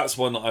 Right, that's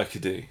one that I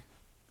could do.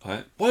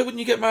 Right. Why wouldn't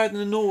you get married in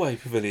the Norway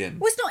Pavilion?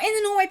 Well, it's not in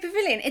the Norway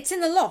Pavilion. It's in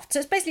the loft. So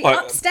it's basically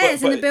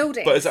upstairs in the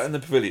building. But is that in the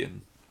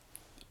pavilion?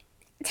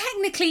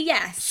 Technically,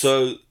 yes.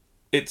 So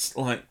it's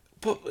like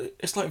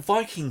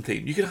Viking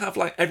theme. You can have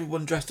like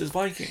everyone dressed as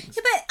Vikings.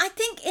 Yeah, but I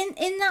think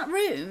in that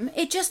room,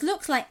 it just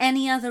looks like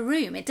any other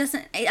room. It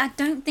doesn't. I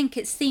don't think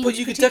it's themed. But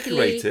you could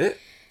decorate it.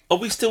 Have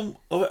we still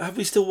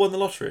won the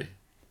lottery?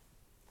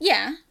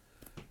 Yeah.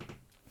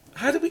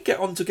 How did we get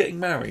on to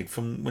getting married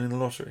from winning the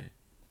lottery?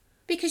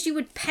 Because you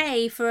would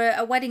pay for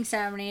a wedding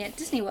ceremony at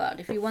Disney World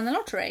if you won the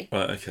lottery.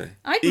 Right, okay.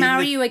 I'd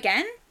marry you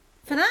again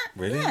for that.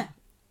 Really? Yeah.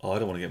 Oh, I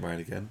don't want to get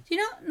married again. Do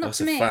you not? Not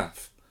to me. That's a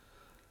faff.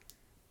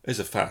 It's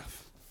a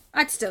faff.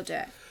 I'd still do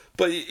it.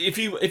 But if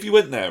you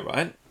went there,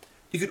 right,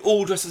 you could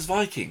all dress as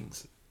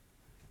Vikings.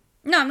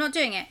 No, I'm not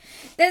doing it.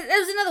 There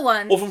was another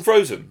one. Or from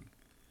Frozen.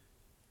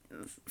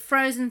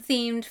 Frozen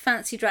themed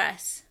fancy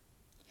dress.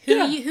 Who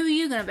are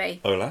you going to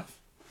be? Olaf.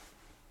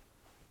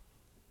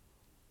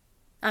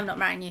 I'm not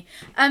marrying you.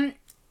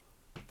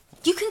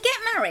 You can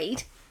get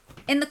married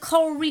in the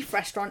Coral Reef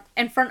restaurant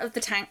in front of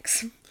the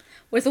tanks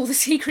with all the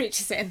sea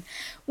creatures in,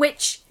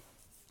 which,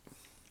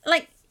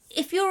 like,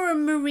 if you're a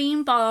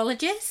marine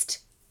biologist,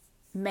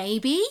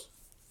 maybe.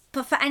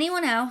 But for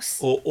anyone else,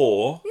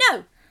 Or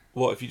no.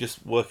 what if you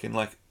just work in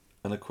like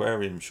an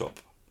aquarium shop,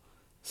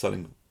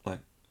 selling like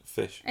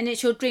fish? And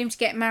it's your dream to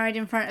get married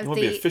in front of You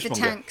want to be a the fishmonger.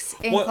 tanks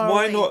in Why Coral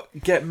Reef. not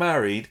get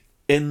married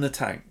in the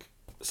tank?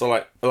 So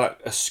like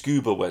a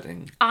scuba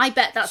wedding. I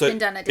bet that's So been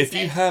done at Disney.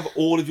 if you have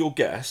all of your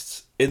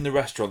guests in the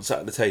restaurant sat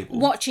at the table,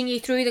 Watching you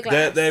through the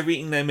glass. they're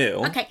eating their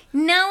meal. Okay,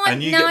 now I'm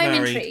And you get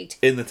married intrigued.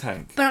 in the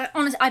tank. But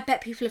honestly, I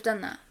bet people have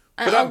done that.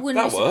 But I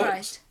wouldn't be that surprised.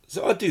 works.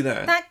 So I'd do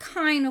that. That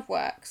kind of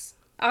works.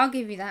 I'll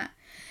give you that.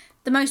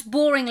 The most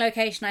boring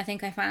location I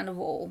think I found of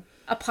all,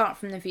 apart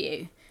from the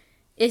view,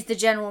 is the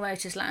General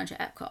Motors Lounge at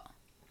Epcot,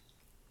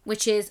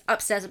 which is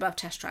upstairs above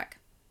Test Track.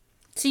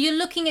 So you're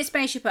looking at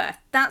Spaceship Earth.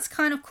 That's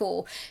kind of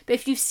cool. But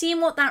if you've seen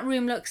what that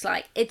room looks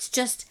like, it's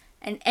just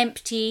an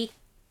empty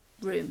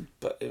room.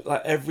 But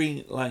like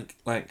every like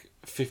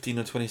 15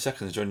 or 20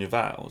 seconds during your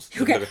vows,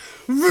 you're Okay. gonna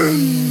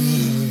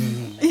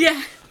go,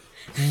 Yeah.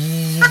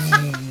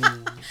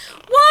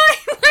 Why?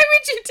 Why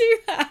would you do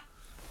that?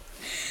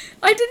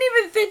 I didn't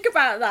even think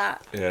about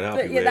that. yeah, that would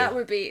But be yeah, weird. that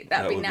would be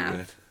would now.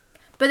 weird.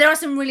 But there are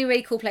some really,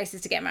 really cool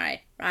places to get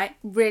married, right?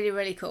 Really,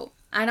 really cool.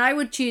 And I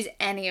would choose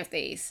any of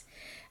these.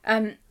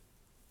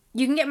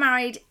 You can get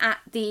married at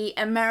the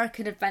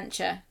American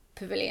Adventure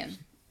Pavilion.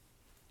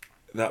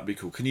 That'd be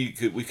cool. Can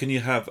you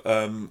have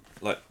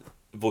like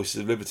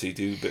Voices of Liberty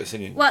do a bit of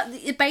singing? Well,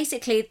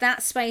 basically,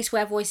 that space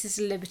where Voices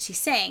of Liberty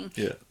sing,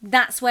 Yeah.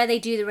 that's where they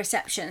do the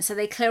reception. So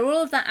they clear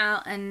all of that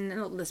out, and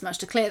not there's much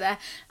to clear there,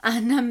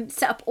 and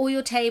set up all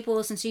your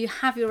tables, and so you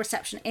have your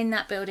reception in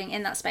that building,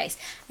 in that space.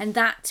 And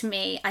that, to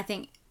me, I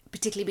think,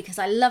 particularly because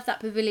I love that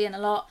pavilion a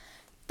lot,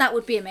 that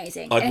would be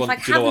amazing. I'd and want- if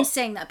do I you know have them what?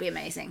 sing, that'd be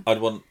amazing. I'd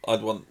want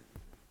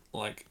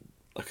like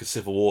a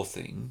Civil War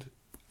themed.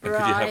 And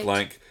could you have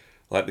Right.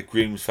 like the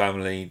groom's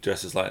family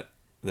dressed as like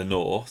the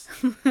North,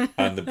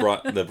 and the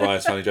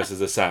bride's family dressed as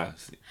the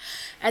South?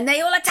 And they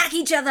all attack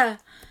each other.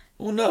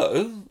 Well,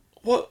 no.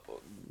 What?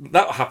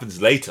 That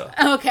happens later.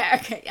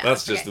 Okay, yeah.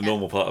 That's just okay, the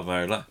normal part of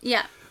married life.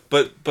 Yeah.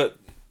 But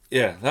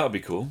yeah, that would be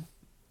cool.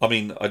 I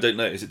mean, I don't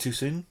know. Is it too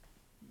soon?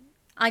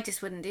 I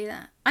just wouldn't do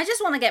that. I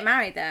just want to get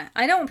married there.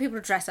 I don't want people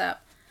to dress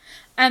up.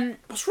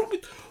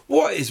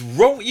 What is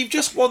wrong? You've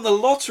just won the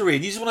lottery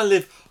and you just want to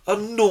live a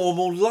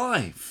normal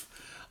life.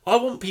 I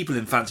want people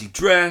in fancy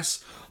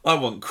dress. I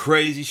want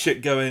crazy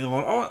shit going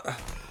on.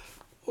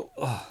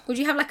 Would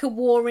you have like a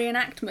war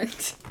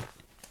reenactment?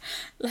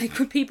 Like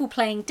with people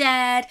playing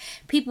dead,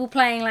 people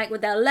playing like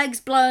with their legs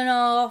blown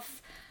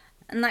off,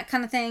 and that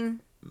kind of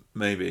thing.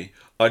 Maybe.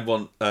 I'd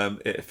want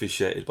it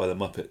officiated by the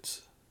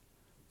Muppets.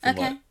 From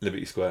Okay. like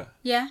Liberty Square.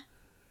 Yeah.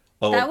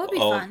 That would be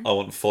fun. I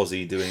want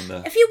Fozzie doing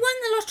the... If you won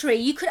the lottery,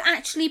 you could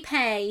actually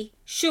pay,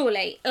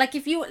 surely, like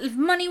if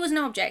money was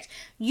no object,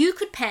 you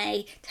could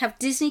pay to have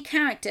Disney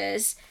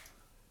characters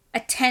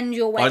attend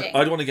your wedding.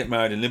 I'd want to get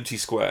married in Liberty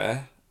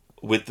Square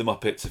with the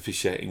Muppets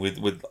officiating.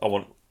 With I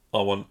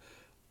want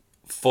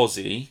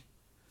Fozzie.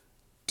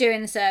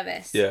 Doing the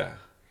service. Yeah.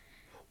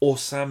 Or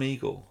Sam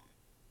Eagle.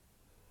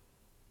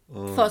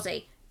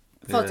 Fozzie.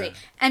 Yeah.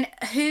 And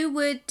who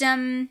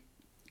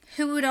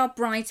would our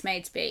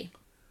bridesmaids be?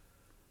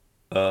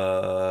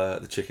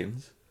 The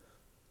chickens.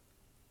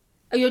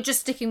 Oh, you're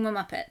just sticking with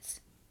Muppets?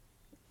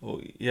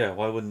 Well, yeah.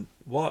 Why wouldn't?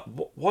 Why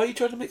are you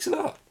trying to mix it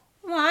up?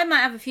 Well, I might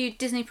have a few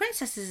Disney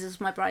princesses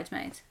as my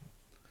bridesmaids.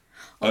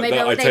 Or I maybe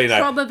tell you now,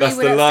 probably that's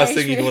would the last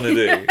upstage thing you'd me. want to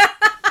do.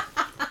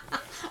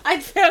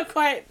 I'd feel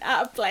quite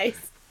out of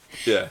place.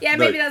 Yeah. Yeah,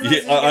 maybe that's not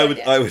such a I good would.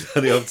 idea. I would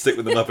only stick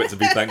with the Muppets and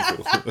be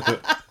thankful.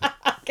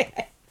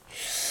 Okay.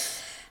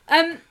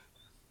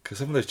 Because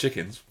some of those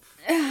chickens.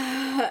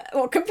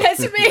 Well, compared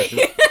to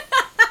me.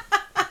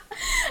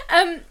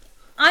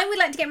 I would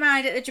like to get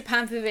married at the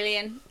Japan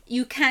Pavilion.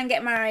 You can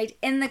get married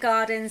in the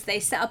gardens. They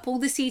set up all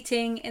the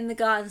seating in the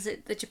gardens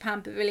at the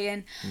Japan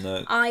Pavilion.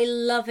 No. I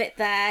love it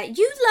there.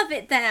 You love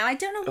it there. I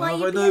don't know why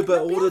you I know,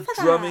 but all the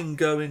drumming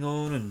going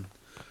on and.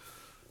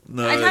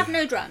 No. I'd have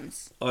no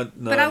drums. No.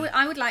 But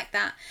I would like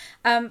that.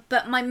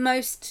 But my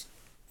most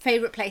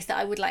favourite place that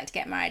I would like to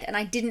get married, and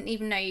I didn't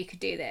even know you could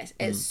do this,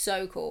 it's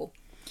so cool.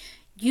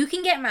 You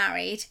can get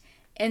married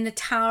in the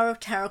Tower of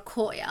Terror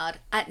courtyard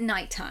at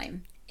night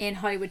time in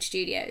Hollywood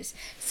Studios.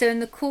 So in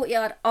the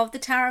courtyard of the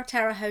Tower of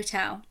Terror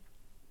Hotel,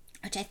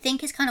 which I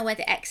think is kind of where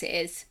the exit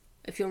is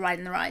if you're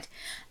riding the ride,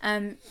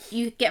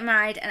 you get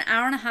married an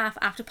hour and a half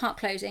after park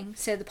closing.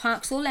 So the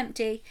park's all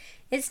empty,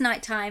 it's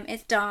nighttime,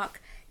 it's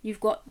dark. You've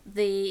got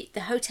the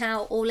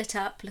hotel all lit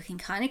up, looking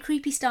kind of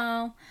creepy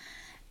style,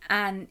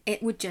 and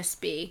it would just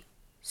be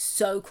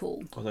so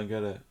cool. I don't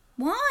get it.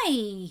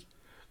 Why?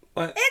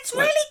 Like, It's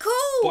really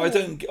cool. But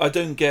I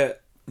don't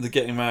get the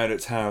getting married at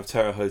Tower of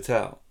Terror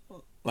Hotel.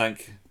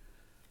 Like,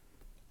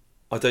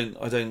 I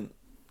don't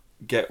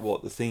get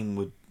what the theme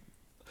would.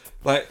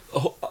 Like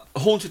a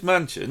haunted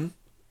mansion,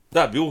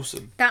 that'd be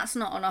awesome. That's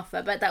not on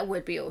offer, but that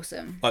would be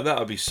awesome. Like that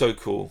would be so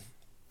cool.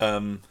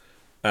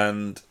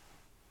 And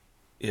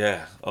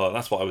yeah,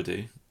 that's what I would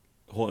do.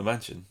 Haunted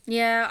mansion.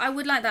 Yeah, I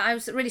would like that. I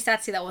was really sad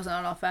to see that wasn't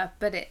on offer,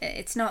 but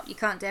it's not. You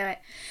can't do it.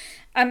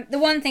 The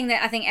one thing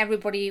that I think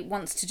everybody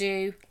wants to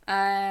do,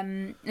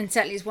 and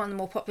certainly is one of the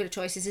more popular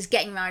choices, is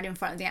getting married in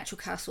front of the actual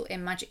castle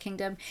in Magic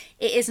Kingdom.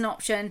 It is an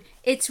option.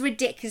 It's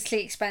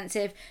ridiculously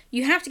expensive.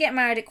 You have to get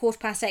married at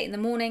 8:15 in the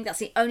morning. That's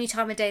the only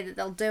time of day that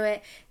they'll do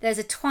it. There's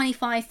a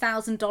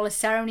 $25,000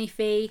 ceremony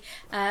fee,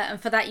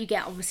 and for that you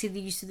get obviously the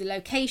use of the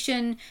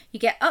location. You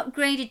get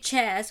upgraded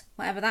chairs,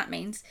 whatever that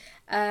means,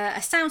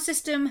 a sound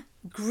system,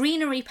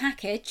 greenery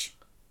package,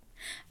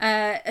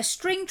 a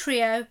string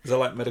trio. Is that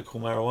like medical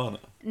marijuana?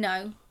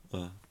 No.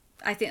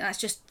 I think that's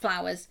just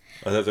flowers.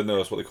 I don't know.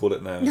 That's what they call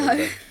it now.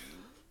 No.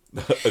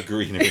 A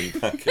greenery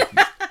package.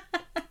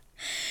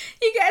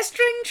 You get a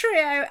string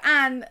trio,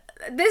 and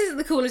this is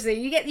the coolest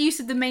thing. You get the use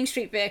of the Main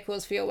Street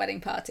vehicles for your wedding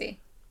party.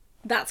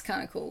 That's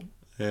kind of cool.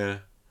 Yeah.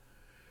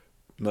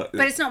 No,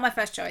 but it's not my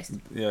first choice.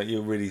 Yeah,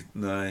 you're really...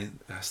 No,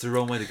 that's the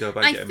wrong way to go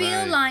about I getting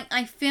married.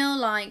 I feel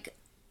like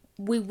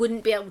we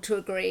wouldn't be able to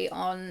agree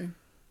on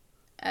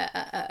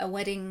a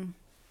wedding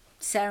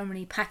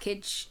ceremony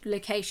package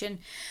location,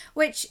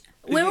 which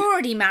we're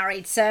already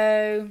married,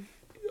 so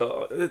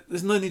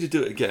there's no need to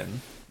do it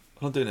again.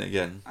 I'm not doing it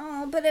again.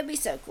 Oh, but it'd be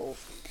so cool.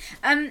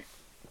 I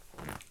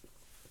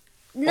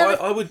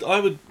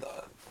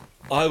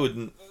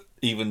wouldn't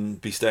even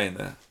be staying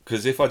there,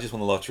 because if I just won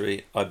the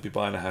lottery, I'd be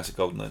buying a house at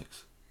Golden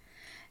Oaks.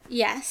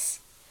 Yes,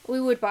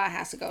 we would buy a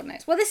house at Golden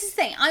Oaks. Well, this is the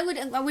thing. I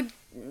would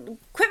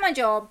quit my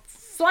job,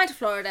 fly to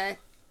Florida,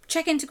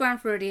 check into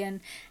Grand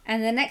Floridian,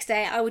 and the next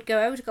day I would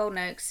go over to Golden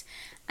Oaks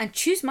and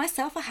choose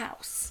myself a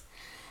house.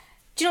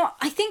 Do you know what?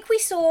 I think we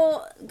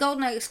saw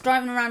Golden Oaks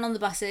driving around on the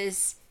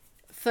buses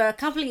for a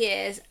couple of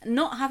years,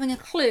 not having a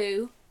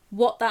clue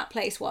what that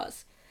place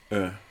was.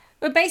 Yeah.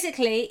 But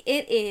basically,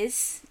 it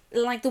is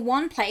like the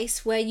one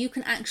place where you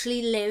can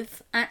actually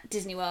live at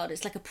Disney World.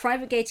 It's like a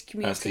private gated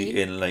community.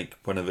 Actually, in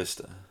Lake Buena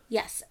Vista.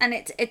 Yes, and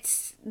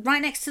it's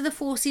right next to the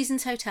Four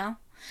Seasons Hotel.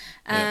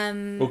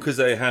 Well, because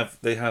they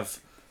have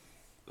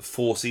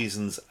Four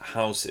Seasons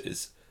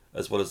houses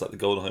as well as like the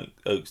Golden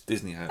Oaks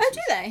Disney houses. Oh,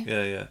 do they?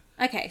 Yeah, yeah.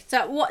 Okay,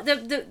 so what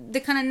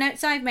the kind of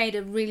notes I've made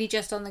are really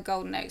just on the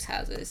Golden Oaks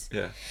houses.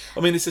 Yeah,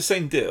 I mean it's the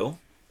same deal.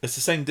 It's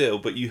the same deal,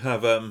 but you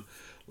have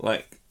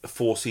like a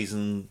Four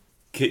Season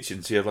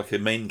kitchen. So you have like a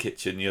main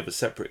kitchen. You have a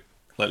separate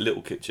like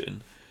little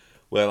kitchen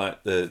where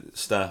like the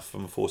staff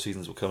from Four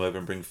Seasons will come over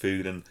and bring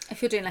food and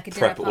if you're doing like a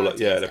dinner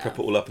party, they prep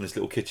it all up in this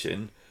little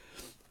kitchen.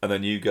 And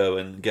then you go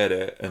and get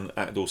it and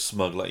act all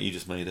smug like you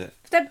just made it.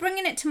 If they're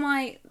bringing it to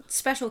my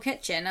special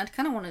kitchen, I'd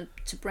kind of want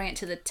to bring it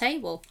to the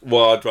table.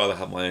 Well, I'd rather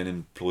have my own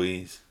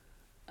employees.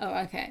 Oh,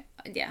 okay.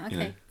 Yeah, okay. You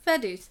know. Fair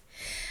dues.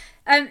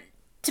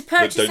 To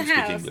purchase But a don't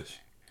house... speak English.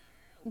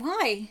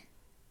 Why?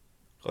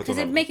 Because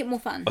it'd make it more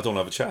fun. I don't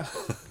have a chat.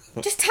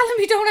 Just tell them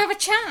you don't have a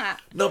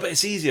chat. No, but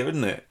it's easier,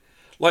 isn't it?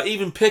 Like,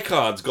 even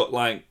Picard's got,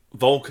 like,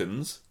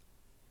 Vulcans.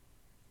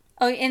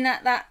 Oh, in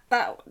that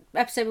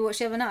episode we watched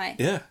the other night?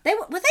 Yeah.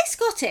 Were they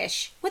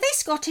Scottish? Were they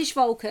Scottish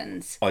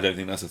Vulcans? I don't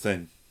think that's a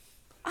thing.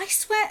 I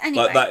swear...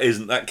 Anyway.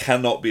 Like, that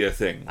cannot be a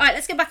thing. Alright,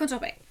 let's get back on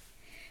topic.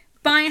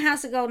 Buying a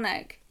house at Golden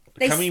Oak.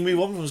 Can we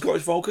move on from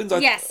Scottish Vulcans?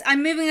 Yes,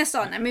 I'm moving us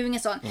on.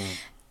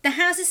 The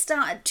houses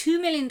start at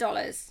 $2 million.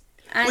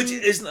 Which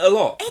isn't a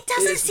lot. It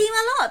doesn't seem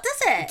a lot,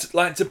 does it?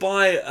 Like, to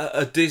buy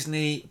a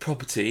Disney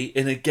property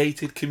in a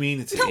gated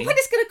community... Not when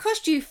it's going to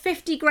cost you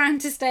 $50,000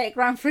 to stay at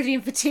Grand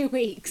Floridian for 2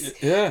 weeks.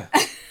 Yeah.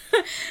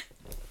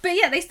 But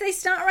yeah, they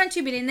start around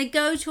 2 million. They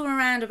go to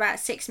around about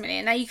 6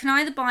 million. Now, you can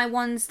either buy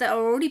ones that are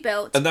already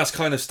built... And that's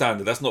kind of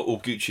standard. That's not all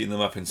Gucci them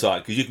up inside,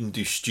 because you can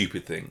do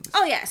stupid things.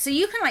 Oh, yeah. So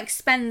you can, like,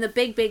 spend the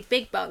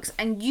big bucks,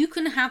 and you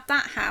can have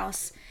that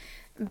house...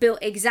 built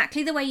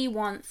exactly the way you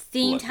want,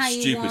 themed like how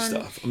you want.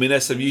 Stupid stuff. I mean,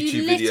 there's some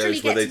YouTube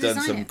videos where they've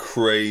done some it.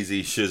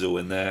 crazy shizzle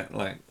in there.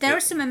 Like there are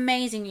some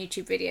amazing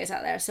YouTube videos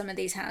out there of some of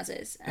these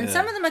houses, and Yeah.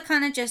 some of them are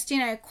kind of just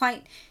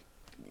quite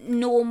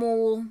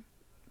normal,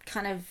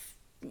 kind of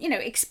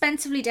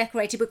expensively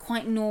decorated but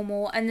quite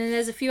normal. And then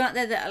there's a few out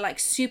there that are like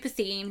super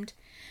themed,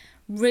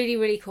 really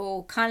really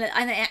cool. Kind of,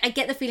 I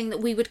get the feeling that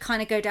we would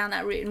kind of go down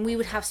that route, and we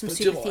would have some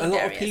super themed areas. A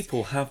lot of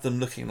people have them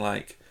looking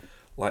like.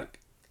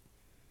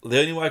 The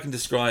only way I can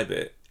describe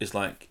it is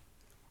like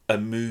a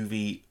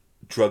movie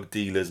drug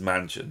dealer's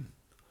mansion.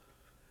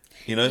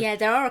 You know? Yeah,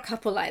 there are a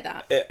couple like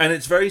that. And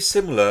it's very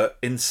similar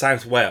in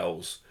South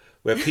Wales,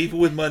 where people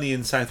with money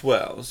in South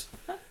Wales,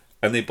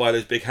 and they buy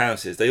those big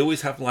houses, they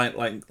always have like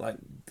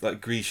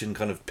Grecian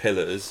kind of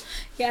pillars.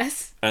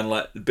 Yes. And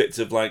like bits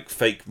of like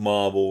fake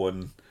marble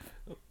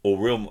or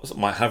real,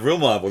 might have real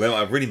marble. They might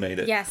have really made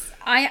it. Yes,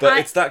 But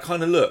it's that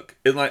kind of look.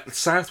 In like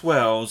South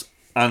Wales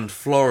and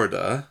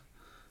Florida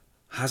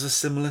has a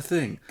similar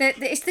thing.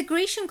 It's the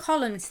Grecian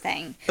columns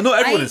thing. And not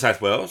everyone in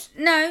South Wales.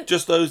 No.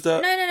 Just those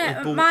that...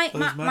 No.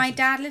 My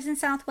dad lives in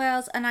South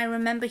Wales, and I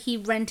remember he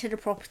rented a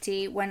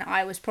property when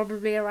I was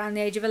probably around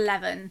the age of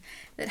 11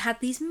 that had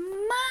these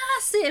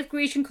massive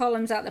Grecian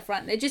columns out the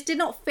front. They just did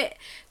not fit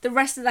the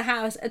rest of the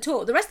house at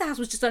all. The rest of the house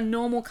was just a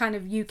normal kind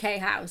of UK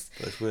house.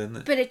 That's weird,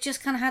 isn't it? But it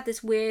just kind of had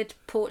this weird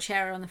porch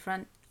area on the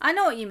front. I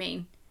know what you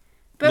mean.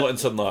 But not in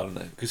Southern Ireland,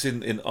 though. Because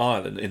in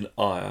Ireland, in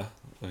Ire,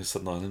 or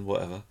Southern Ireland,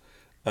 whatever...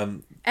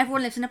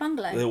 Everyone lives in a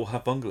bungalow. They all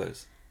have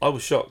bungalows. I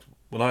was shocked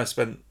when I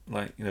spent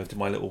did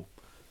my little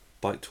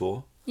bike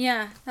tour.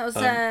 Yeah, that was.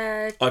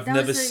 I've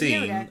never was a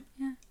year ago.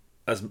 seen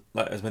Yeah.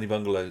 as many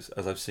bungalows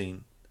as I've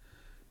seen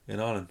in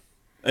Ireland.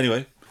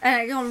 Anyway,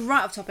 Going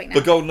right off topic now.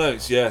 the golden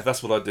oaks. Yeah,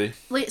 that's what I do.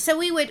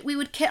 We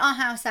would kit our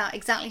house out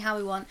exactly how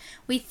we want.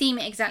 We theme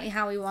it exactly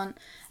how we want.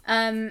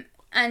 And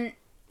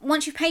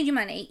once you've paid your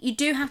money, you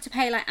do have to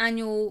pay like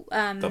annual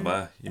Don't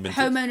matter. You mint it.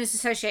 homeowners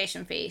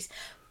association fees.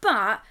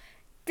 But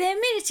the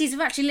amenities of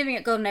actually living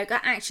at Golden Oak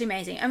are actually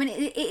amazing. I mean,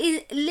 it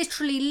is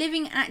literally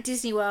living at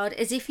Disney World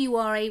as if you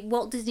are a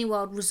Walt Disney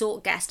World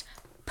resort guest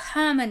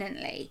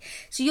permanently.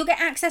 So you'll get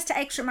access to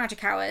extra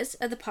magic hours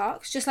at the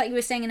parks, just like you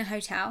were staying in a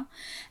hotel.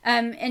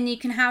 And you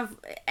can have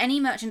any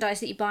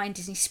merchandise that you buy in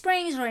Disney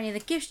Springs or any of the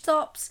gift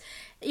shops.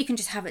 You can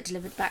just have it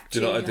delivered back to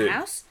Do you know what your I'd do?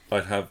 house.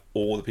 I'd have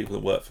all the people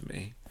that work for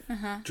me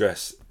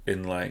dress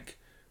in like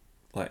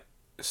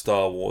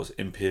Star Wars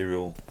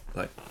Imperial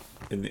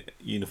in the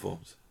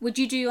uniforms. Would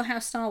you do your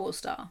house Star Wars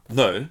style?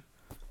 No,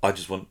 I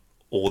just want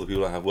all the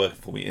people I have working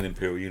for me in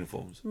Imperial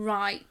uniforms.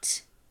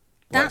 Right.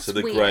 Like, That's so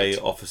the weird. grey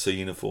officer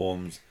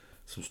uniforms,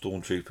 some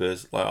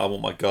stormtroopers. Like I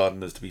want my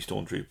gardeners to be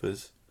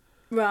stormtroopers.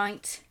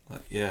 Right.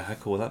 Like, yeah, how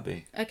cool would that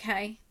be?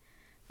 Okay.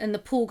 And the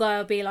pool guy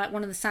will be like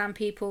one of the sand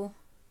people.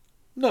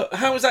 No,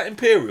 how is that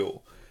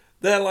Imperial?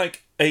 They're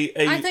like a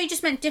I thought you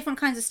just meant different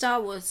kinds of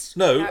Star Wars.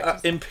 no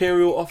characters.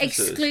 Imperial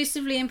officers.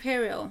 Exclusively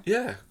Imperial.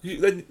 Yeah,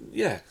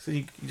 so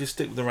you just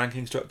stick with the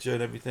ranking structure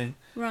and everything.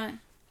 Right.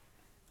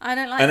 I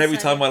don't like And this every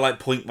time idea. I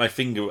point my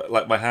finger,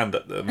 my hand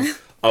at them,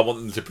 I want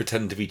them to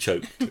pretend to be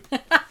choked.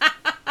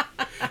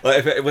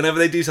 Whenever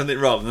they do something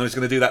wrong, I'm just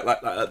going to do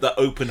that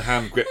open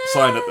hand grip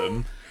sign at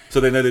them, so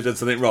they know they've done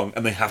something wrong,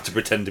 and they have to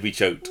pretend to be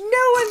choked.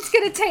 No one's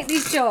going to take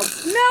these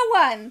jobs. No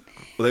one.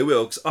 Well, they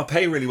will, because I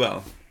pay really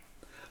well.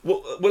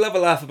 We'll have a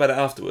laugh about it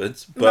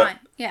afterwards, but Right,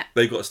 yeah.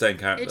 they've got to stay in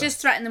character. You just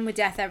threaten them with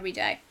death every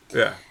day.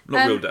 Yeah,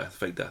 not real death,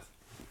 fake death.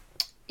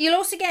 You'll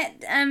also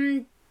get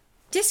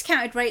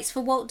discounted rates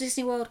for Walt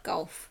Disney World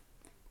Golf.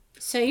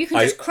 So you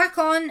can just crack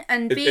on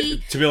and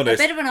be to be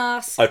honest, a bit of an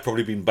arse. I've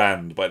probably been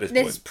banned by this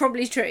This point. is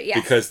probably true, yeah.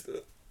 Because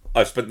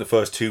I've spent the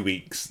first 2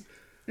 weeks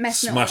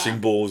Messing it all smashing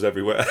up. balls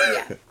everywhere.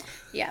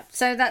 Yeah.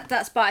 So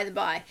that's by the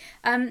by.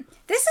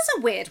 This is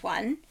a weird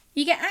one.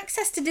 You get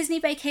access to Disney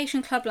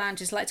Vacation Club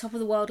lounges like Top of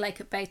the World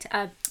Lake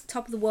at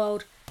Top of the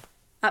World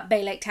at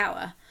Bay Lake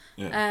Tower.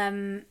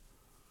 Yeah.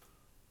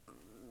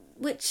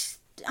 Which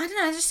I don't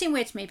know, it just seemed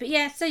weird to me. But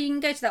yeah, so you can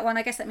go to that one.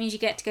 I guess that means you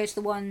get to go to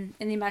the one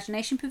in the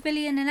Imagination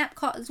Pavilion in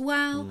Epcot as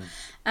well.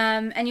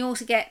 And you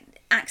also get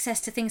access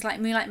to things like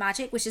Moonlight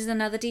Magic, which is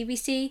another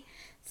DVC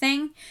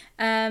thing.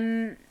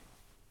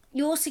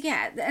 You also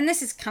get, and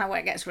this is kind of where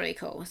it gets really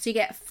cool, so you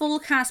get full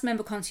cast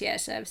member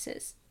concierge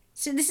services.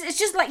 So it's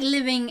just like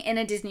living in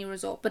a Disney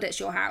resort, but it's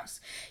your house.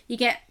 You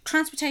get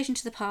transportation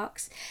to the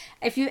parks.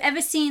 If you've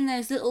ever seen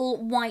those little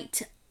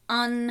white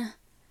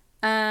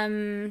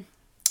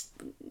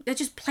they're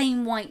just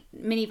plain white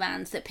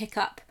minivans that pick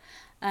up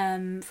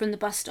from the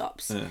bus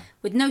stops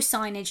with no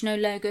signage, no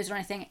logos or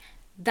anything.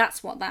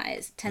 That's what that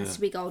is. Tends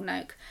to be Golden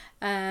Oak.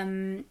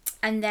 And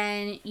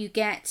then you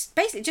get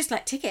basically just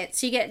like tickets.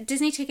 So you get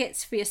Disney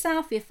tickets for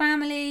yourself, for your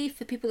family,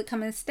 for people that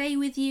come and stay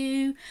with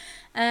you.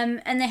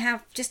 And they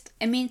have just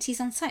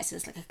amenities on site. So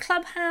there's like a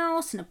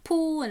clubhouse and a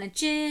pool and a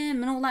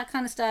gym and all that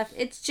kind of stuff.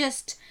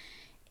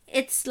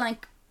 It's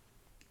like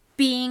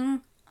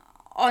being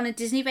on a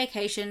Disney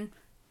vacation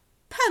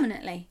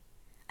permanently.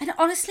 And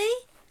honestly,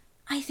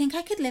 I think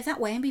I could live that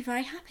way and be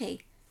very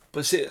happy.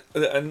 But see,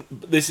 and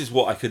this is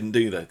what I couldn't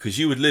do though, because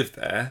you would live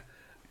there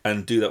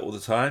and do that all the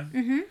time.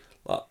 Mm-hmm.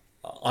 Like,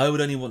 I would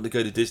only want to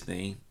go to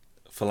Disney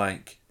for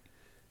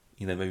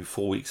maybe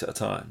 4 weeks at a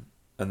time,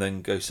 and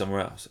then go somewhere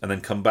else, and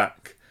then come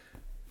back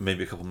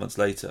maybe a couple of months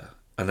later,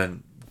 and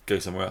then go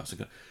somewhere else.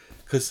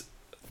 Because,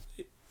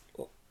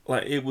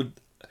 it would,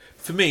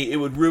 for me, it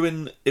would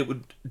ruin.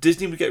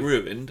 Disney would get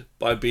ruined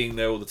by being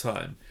there all the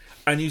time.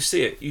 And you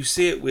see it. You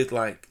see it with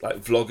like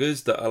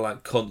vloggers that are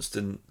like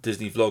constant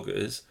Disney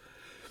vloggers.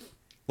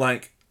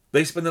 Like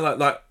they spend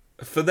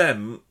for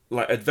them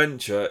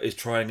adventure is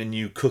trying a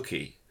new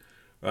cookie,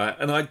 right?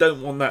 And I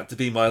don't want that to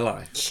be my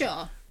life.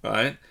 Sure.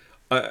 Right.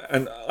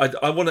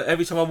 I want to,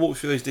 every time I walk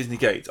through those Disney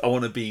gates, I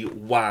want to be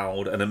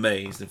wowed and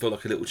amazed and feel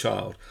like a little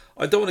child.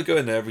 I don't want to go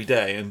in there every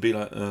day and be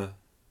like,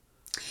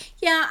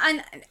 Yeah,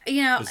 and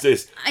what's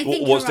this? I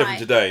think What's you're different right.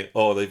 today?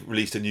 Oh, they've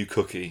released a new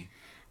cookie,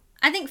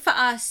 I think for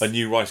us, a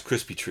new Rice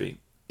Krispie treat.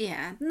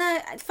 yeah, no,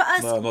 for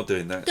us, No, I'm not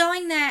doing that.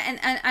 going there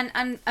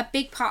and a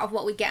big part of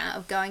what we get out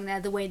of going there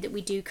the way that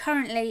we do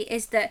currently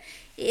is that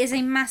it is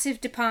a massive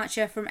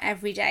departure from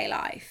everyday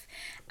life.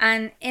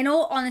 And in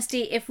all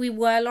honesty, if we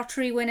were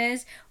lottery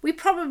winners, we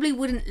probably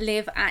wouldn't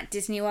live at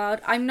Disney World.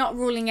 I'm not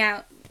ruling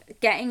out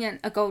getting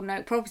a Golden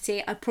Oak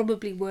property. I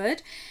probably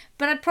would.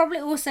 But I'd probably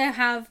also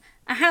have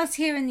a house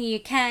here in the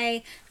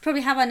UK,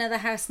 probably have another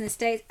house in the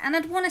States, and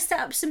I'd want to set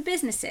up some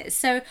businesses.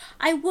 So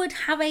I would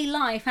have a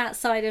life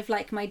outside of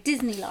like my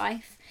Disney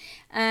life.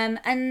 And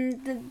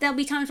there'll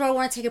be times where I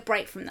want to take a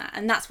break from that,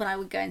 and that's when I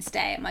would go and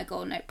stay at my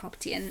Golden Oak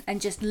property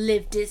and just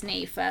live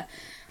Disney for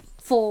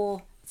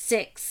 4,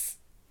 6,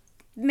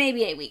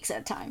 maybe 8 weeks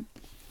at a time.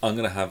 I'm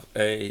going to have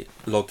a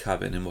log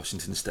cabin in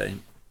Washington State.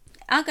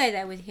 I'll go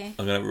there with you.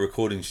 I'm going to have a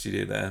recording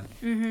studio there.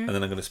 And then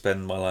I'm going to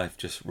spend my life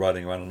just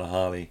riding around on a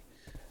Harley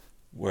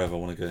wherever I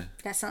want to go.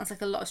 That sounds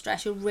like a lot of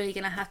stress. You're really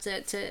going to have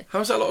to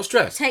How's that a lot of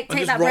stress? take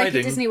that break at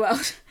Disney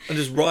World. I'm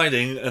just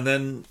riding and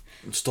then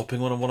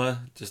stopping when I want to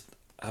just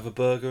have a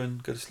burger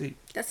and go to sleep.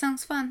 That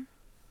sounds fun.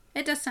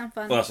 It does sound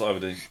fun. Well, that's what I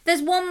would do.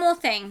 There's one more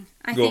thing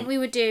I Go think on. we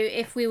would do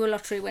if we were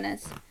lottery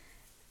winners.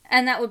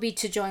 And that would be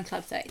to join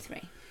Club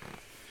 33.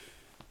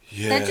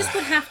 Yeah. That just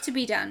would have to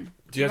be done.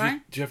 Do you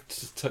right? have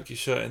to tuck your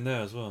shirt in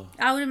there as well?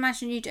 I would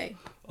imagine you do.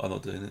 I'm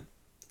not doing it.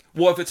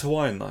 What if it's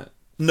Hawaiian night?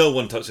 No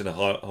one tucks in a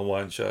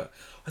Hawaiian shirt.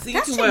 I think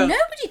That's you true. can wear...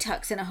 Nobody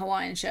tucks in a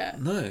Hawaiian shirt.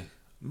 No.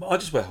 I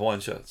just wear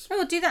Hawaiian shirts. Oh,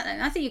 we'll do that then.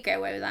 I think you'd get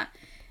away with that.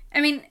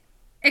 I mean,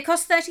 it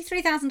costs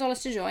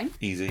 $33,000 to join.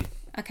 Easy.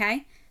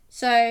 Okay.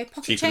 So,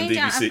 pocket Cheaper than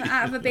change DVC.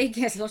 out of a big...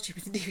 Yes, a lot cheaper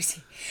than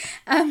DVC.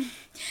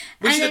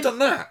 We should have done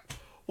that.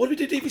 What do we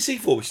do DVC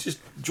for? We should just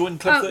join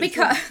Club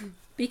 33.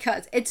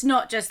 Because it's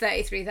not just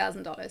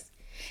 $33,000.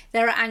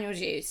 There are annual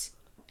dues.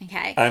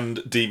 Okay. And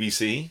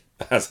DVC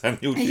has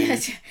annual dues.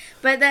 Yes.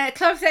 But the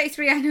Club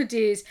 33 annual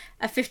dues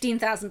are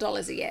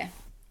 $15,000 a year.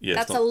 Yeah,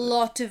 That's a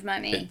lot of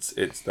money.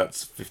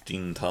 That's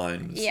 15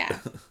 times. Yeah.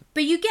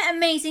 But you get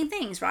amazing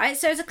things, right?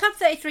 So as a Club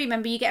 33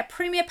 member, you get a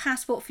premier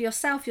passport for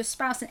yourself, your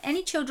spouse, and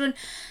any children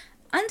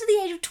under the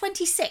age of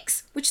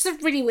 26, which is a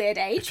really weird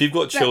age. If you've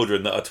got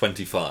children that are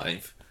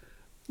 25,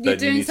 then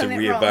you need to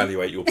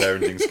reevaluate your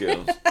parenting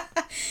skills.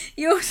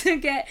 You also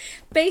get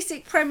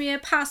basic premier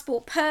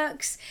passport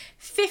perks,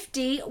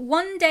 50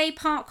 one-day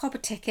park hopper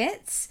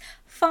tickets,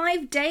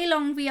 5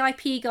 day-long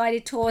VIP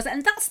guided tours,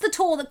 and that's the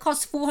tour that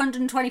costs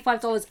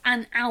 $425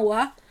 an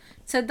hour.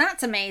 So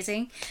that's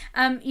amazing.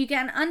 You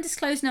get an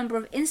undisclosed number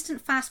of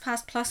instant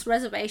FastPass Plus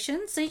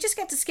reservations. So you just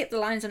get to skip the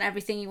lines on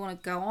everything you want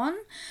to go on.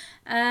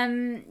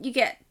 You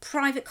get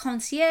private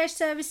concierge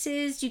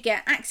services. You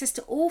get access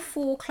to all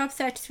 4 Club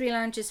 33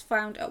 lounges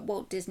found at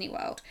Walt Disney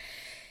World.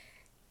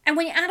 And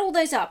when you add all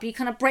those up, you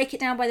kind of break it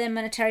down by their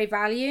monetary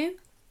value.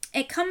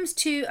 It comes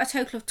to a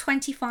total of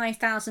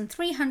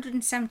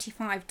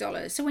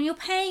 $25,375. So when you're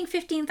paying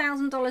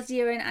 $15,000 a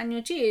year in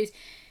annual dues,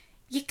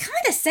 you're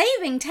kind of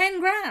saving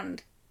 10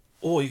 grand.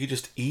 Or you could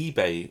just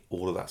eBay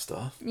all of that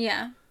stuff.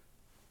 Yeah.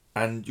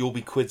 And you'll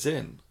be quids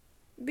in.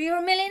 But you're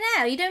a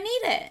millionaire. You don't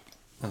need it.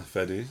 That's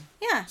fair dude.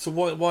 Yeah. So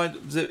why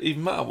does it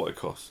even matter what it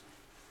costs?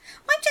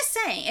 I'm just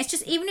saying, it's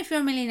just even if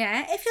you're a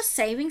millionaire, if you're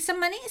saving some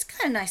money, it's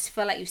kind of nice to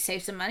feel like you've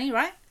saved some money,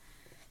 right?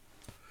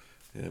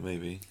 Yeah,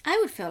 maybe. I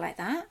would feel like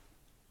that.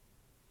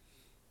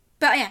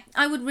 But yeah,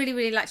 I would really,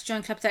 really like to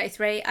join Club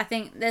 33. I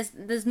think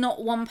there's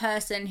not one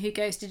person who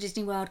goes to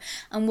Disney World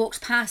and walks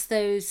past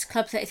those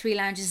Club 33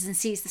 lounges and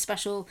sees the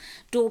special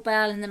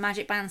doorbell and the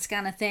Magic Band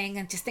scanner thing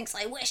and just thinks,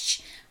 I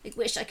wish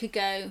I could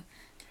go.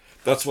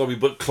 That's why we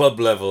book club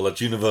level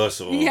at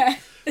Universal. Yeah.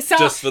 It's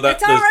Just for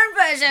that, it's our own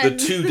version. the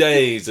 2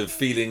 days of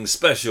feeling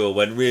special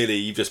when really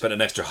you've just spent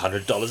an extra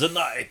 $100 a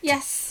night.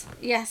 Yes.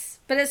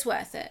 But it's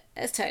worth it.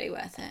 It's totally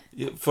worth it.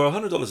 Yeah, for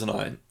 $100 a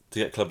night to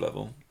get club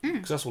level,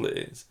 because that's all it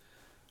is,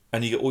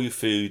 and you get all your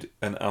food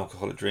and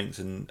alcoholic drinks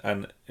and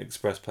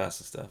express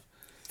pass and stuff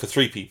for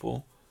 3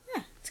 people.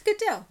 Yeah, it's a good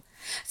deal.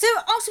 So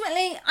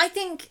ultimately, I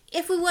think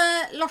if we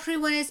were lottery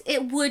winners,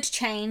 it would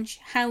change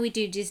how we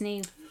do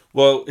Disney.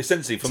 Well,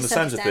 essentially, from To the some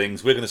sounds of extent.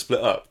 things, we're going to split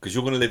up because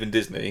you're going to live in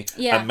Disney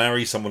Yeah. and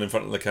marry someone in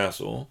front of the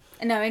castle.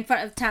 No, in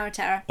front of Tower of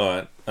Terror. All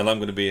right, and I'm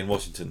going to be in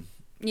Washington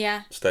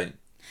Yeah. State,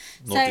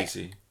 not So-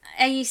 DC.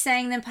 Are you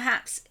saying then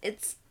perhaps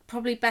it's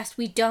probably best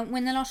we don't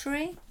win the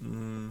lottery?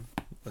 I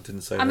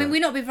didn't say I that. mean,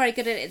 we've not been very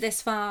good at it this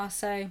far,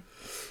 so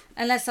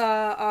unless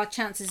our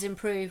chances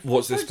improve,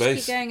 Watch this we'll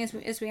just space. keep going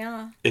as we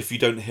are. If you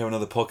don't hear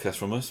another podcast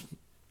from us,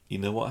 you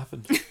know what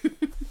happened. But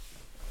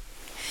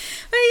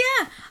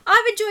yeah,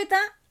 I've enjoyed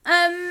that.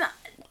 I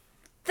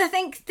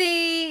think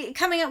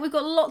coming up, we've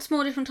got lots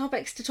more different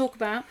topics to talk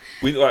about.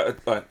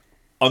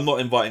 I'm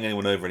not inviting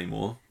anyone over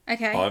anymore.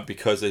 Okay. All right,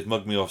 because they've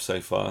mugged me off so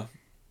far,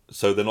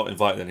 so they're not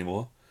invited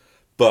anymore.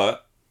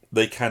 But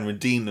they can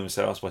redeem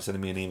themselves by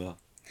sending me an email.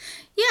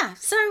 Yeah.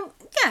 So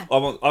yeah, I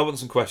want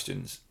some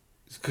questions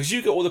because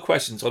you get all the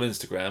questions on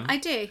Instagram, I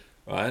do.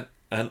 right?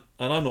 And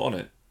I'm not on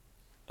it,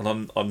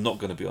 and I'm not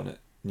going to be on it,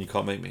 and you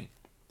can't make me.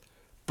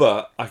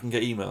 But I can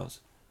get emails,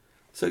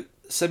 so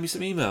send me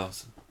some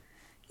emails.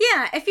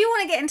 Yeah, if you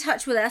want to get in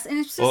touch with us,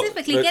 and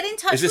specifically Well, get in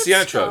touch Is this with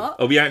the outro? Scott.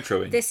 Are we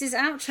outroing? This is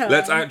outro.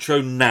 Let's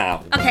outro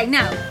now. Okay,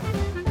 now.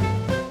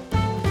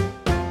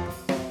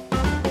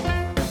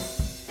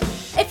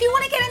 If you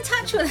want to get in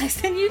touch with us,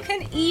 then you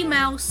can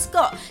email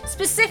Scott,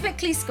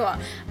 specifically Scott,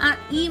 at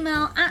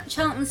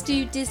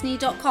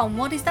email@charltonsdodisney.com.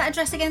 What is that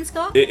address again,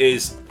 Scott? It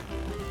is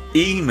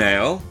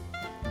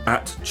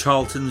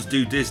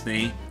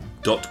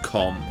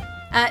email@charltonsdodisney.com.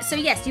 So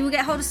yes, you will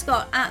get hold of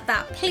Scott at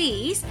that.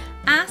 Please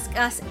ask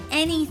us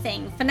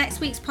anything for next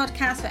week's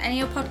podcast, for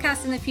any of your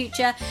podcasts in the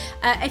future.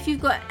 If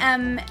you've got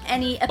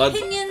any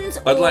opinions,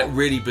 I'd like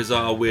really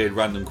bizarre, weird,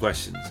 random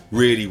questions.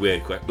 Really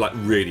weird,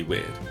 really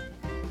weird.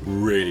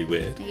 Really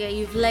weird. Yeah,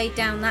 you've laid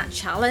down that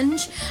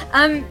challenge.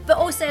 But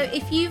also,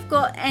 if you've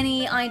got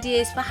any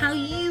ideas for how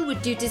you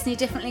would do Disney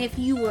differently if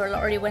you were a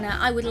lottery winner,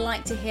 I would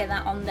like to hear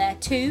that on there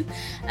too.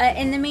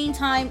 In the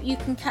meantime, you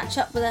can catch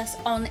up with us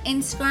on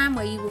Instagram,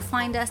 where you will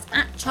find us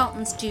at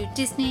Charlton's Do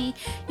Disney.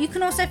 You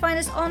can also find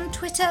us on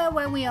Twitter,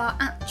 where we are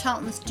at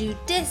Charlton's Do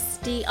Dis,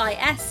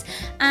 D-I-S.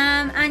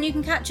 And you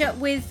can catch up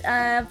with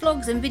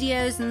vlogs and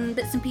videos and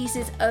bits and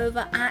pieces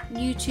over at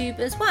YouTube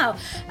as well.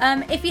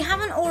 If you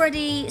haven't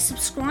already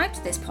subscribed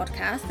to this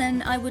podcast,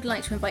 then I would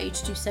like to invite you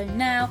to do so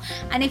now.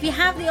 And if you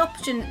have the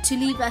option to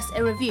leave us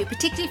a review,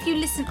 particularly if you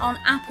listen on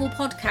Apple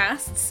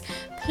Podcasts,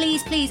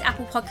 please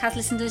Apple Podcast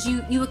listeners,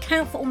 you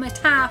account for almost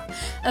half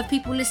of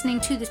people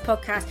listening to this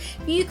podcast.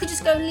 If you could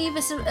just go and leave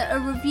us a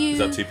review. Is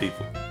that 2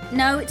 people?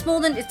 No, it's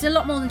a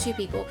lot more than 2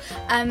 people.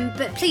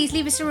 But please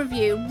leave us a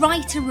review,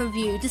 write a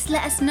review, just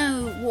let us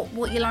know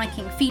what you're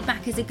liking.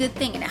 Feedback is a good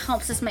thing and it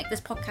helps us make this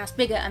podcast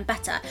bigger and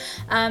better.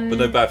 But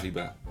no bad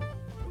feedback.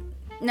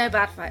 No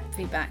bad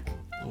feedback.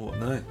 Oh,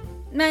 no.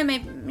 No,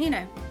 maybe,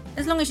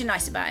 as long as you're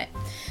nice about it.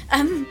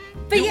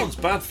 But Who wants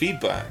bad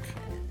feedback?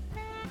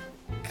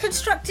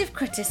 Constructive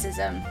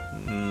criticism.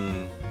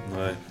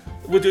 No.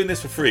 We're doing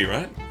this for free,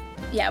 right?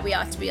 Yeah, we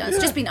are, to be honest.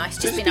 Yeah. Just be nice.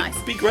 Just be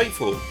nice. Be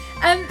grateful.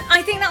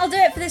 I think that'll do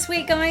it for this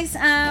week, guys.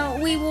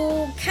 We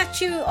will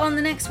catch you on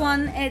the next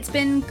one. It's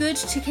been good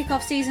to kick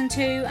off season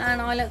 2,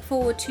 and I look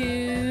forward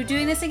to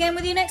doing this again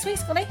with you next week,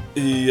 Scotty.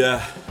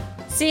 Yeah.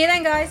 See you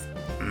then, guys.